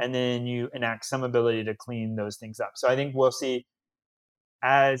 and then you enact some ability to clean those things up. So I think we'll see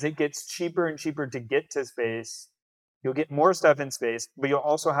as it gets cheaper and cheaper to get to space, you'll get more stuff in space, but you'll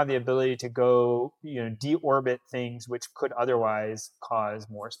also have the ability to go, deorbit things which could otherwise cause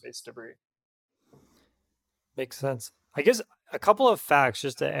more space debris. Makes sense. I guess a couple of facts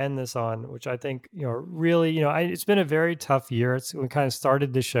just to end this on, which I think, really, it's been a very tough year. We kind of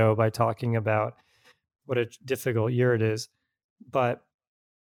started the show by talking about what a difficult year it is. But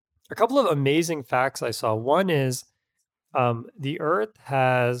a couple of amazing facts I saw. One is the Earth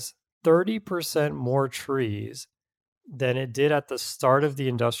has 30% more trees than it did at the start of the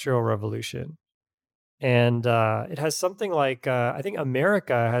Industrial Revolution. And it has something like, I think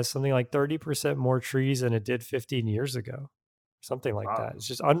America has something like 30% more trees than it did 15 years ago, something like Wow. that. It's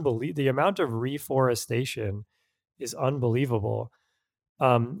just unbelievable. The amount of reforestation is unbelievable.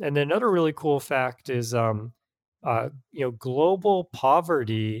 And then another really cool fact is, global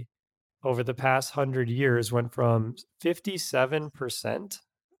poverty over the past 100 years went from 57%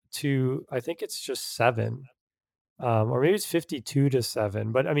 to, I think it's just 7, or maybe it's 52 to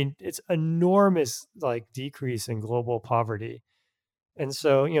 7. But I mean, it's enormous, like, decrease in global poverty. And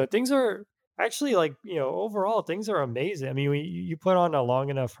so, things are actually, like, overall things are amazing. I mean, you put on a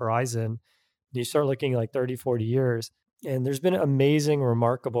long enough horizon, you start looking like 30, 40 years, and there's been amazing,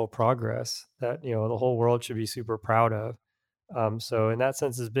 remarkable progress that, the whole world should be super proud of. So in that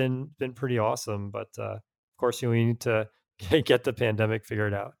sense, it's been pretty awesome. But of course, we need to get the pandemic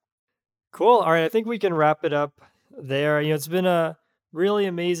figured out. Cool. All right, I think we can wrap it up there. It's been a really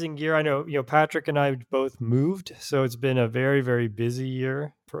amazing year. I know, Patrick and I both moved, so it's been a very, very busy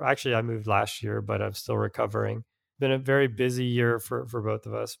year. Actually, I moved last year, but I'm still recovering. Been a very busy year for both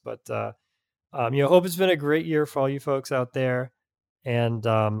of us. But hope it's been a great year for all you folks out there. And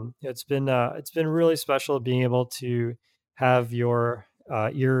it's been really special being able to have your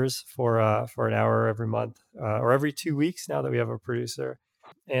ears for an hour every month, or every 2 weeks now that we have a producer.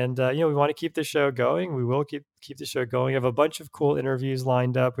 And we want to keep the show going. We will keep the show going. We have a bunch of cool interviews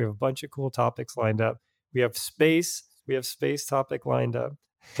lined up. We have a bunch of cool topics lined up. We have space topic lined up.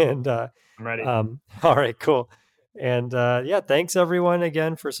 And I'm ready. all right, cool. And thanks everyone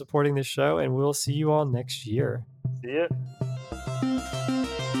again for supporting the show, and we'll see you all next year. See ya.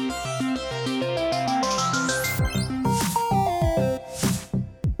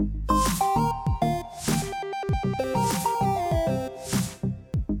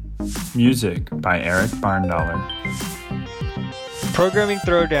 Music by Eric Barndollar. Programming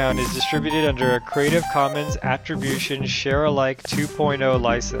Throwdown is distributed under a Creative Commons Attribution Share-alike 2.0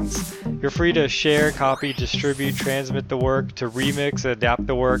 license. You're free to share, copy, distribute, transmit the work, to remix, adapt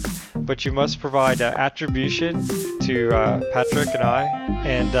the work, but you must provide attribution to Patrick and I,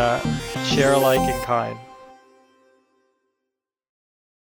 and share alike in kind.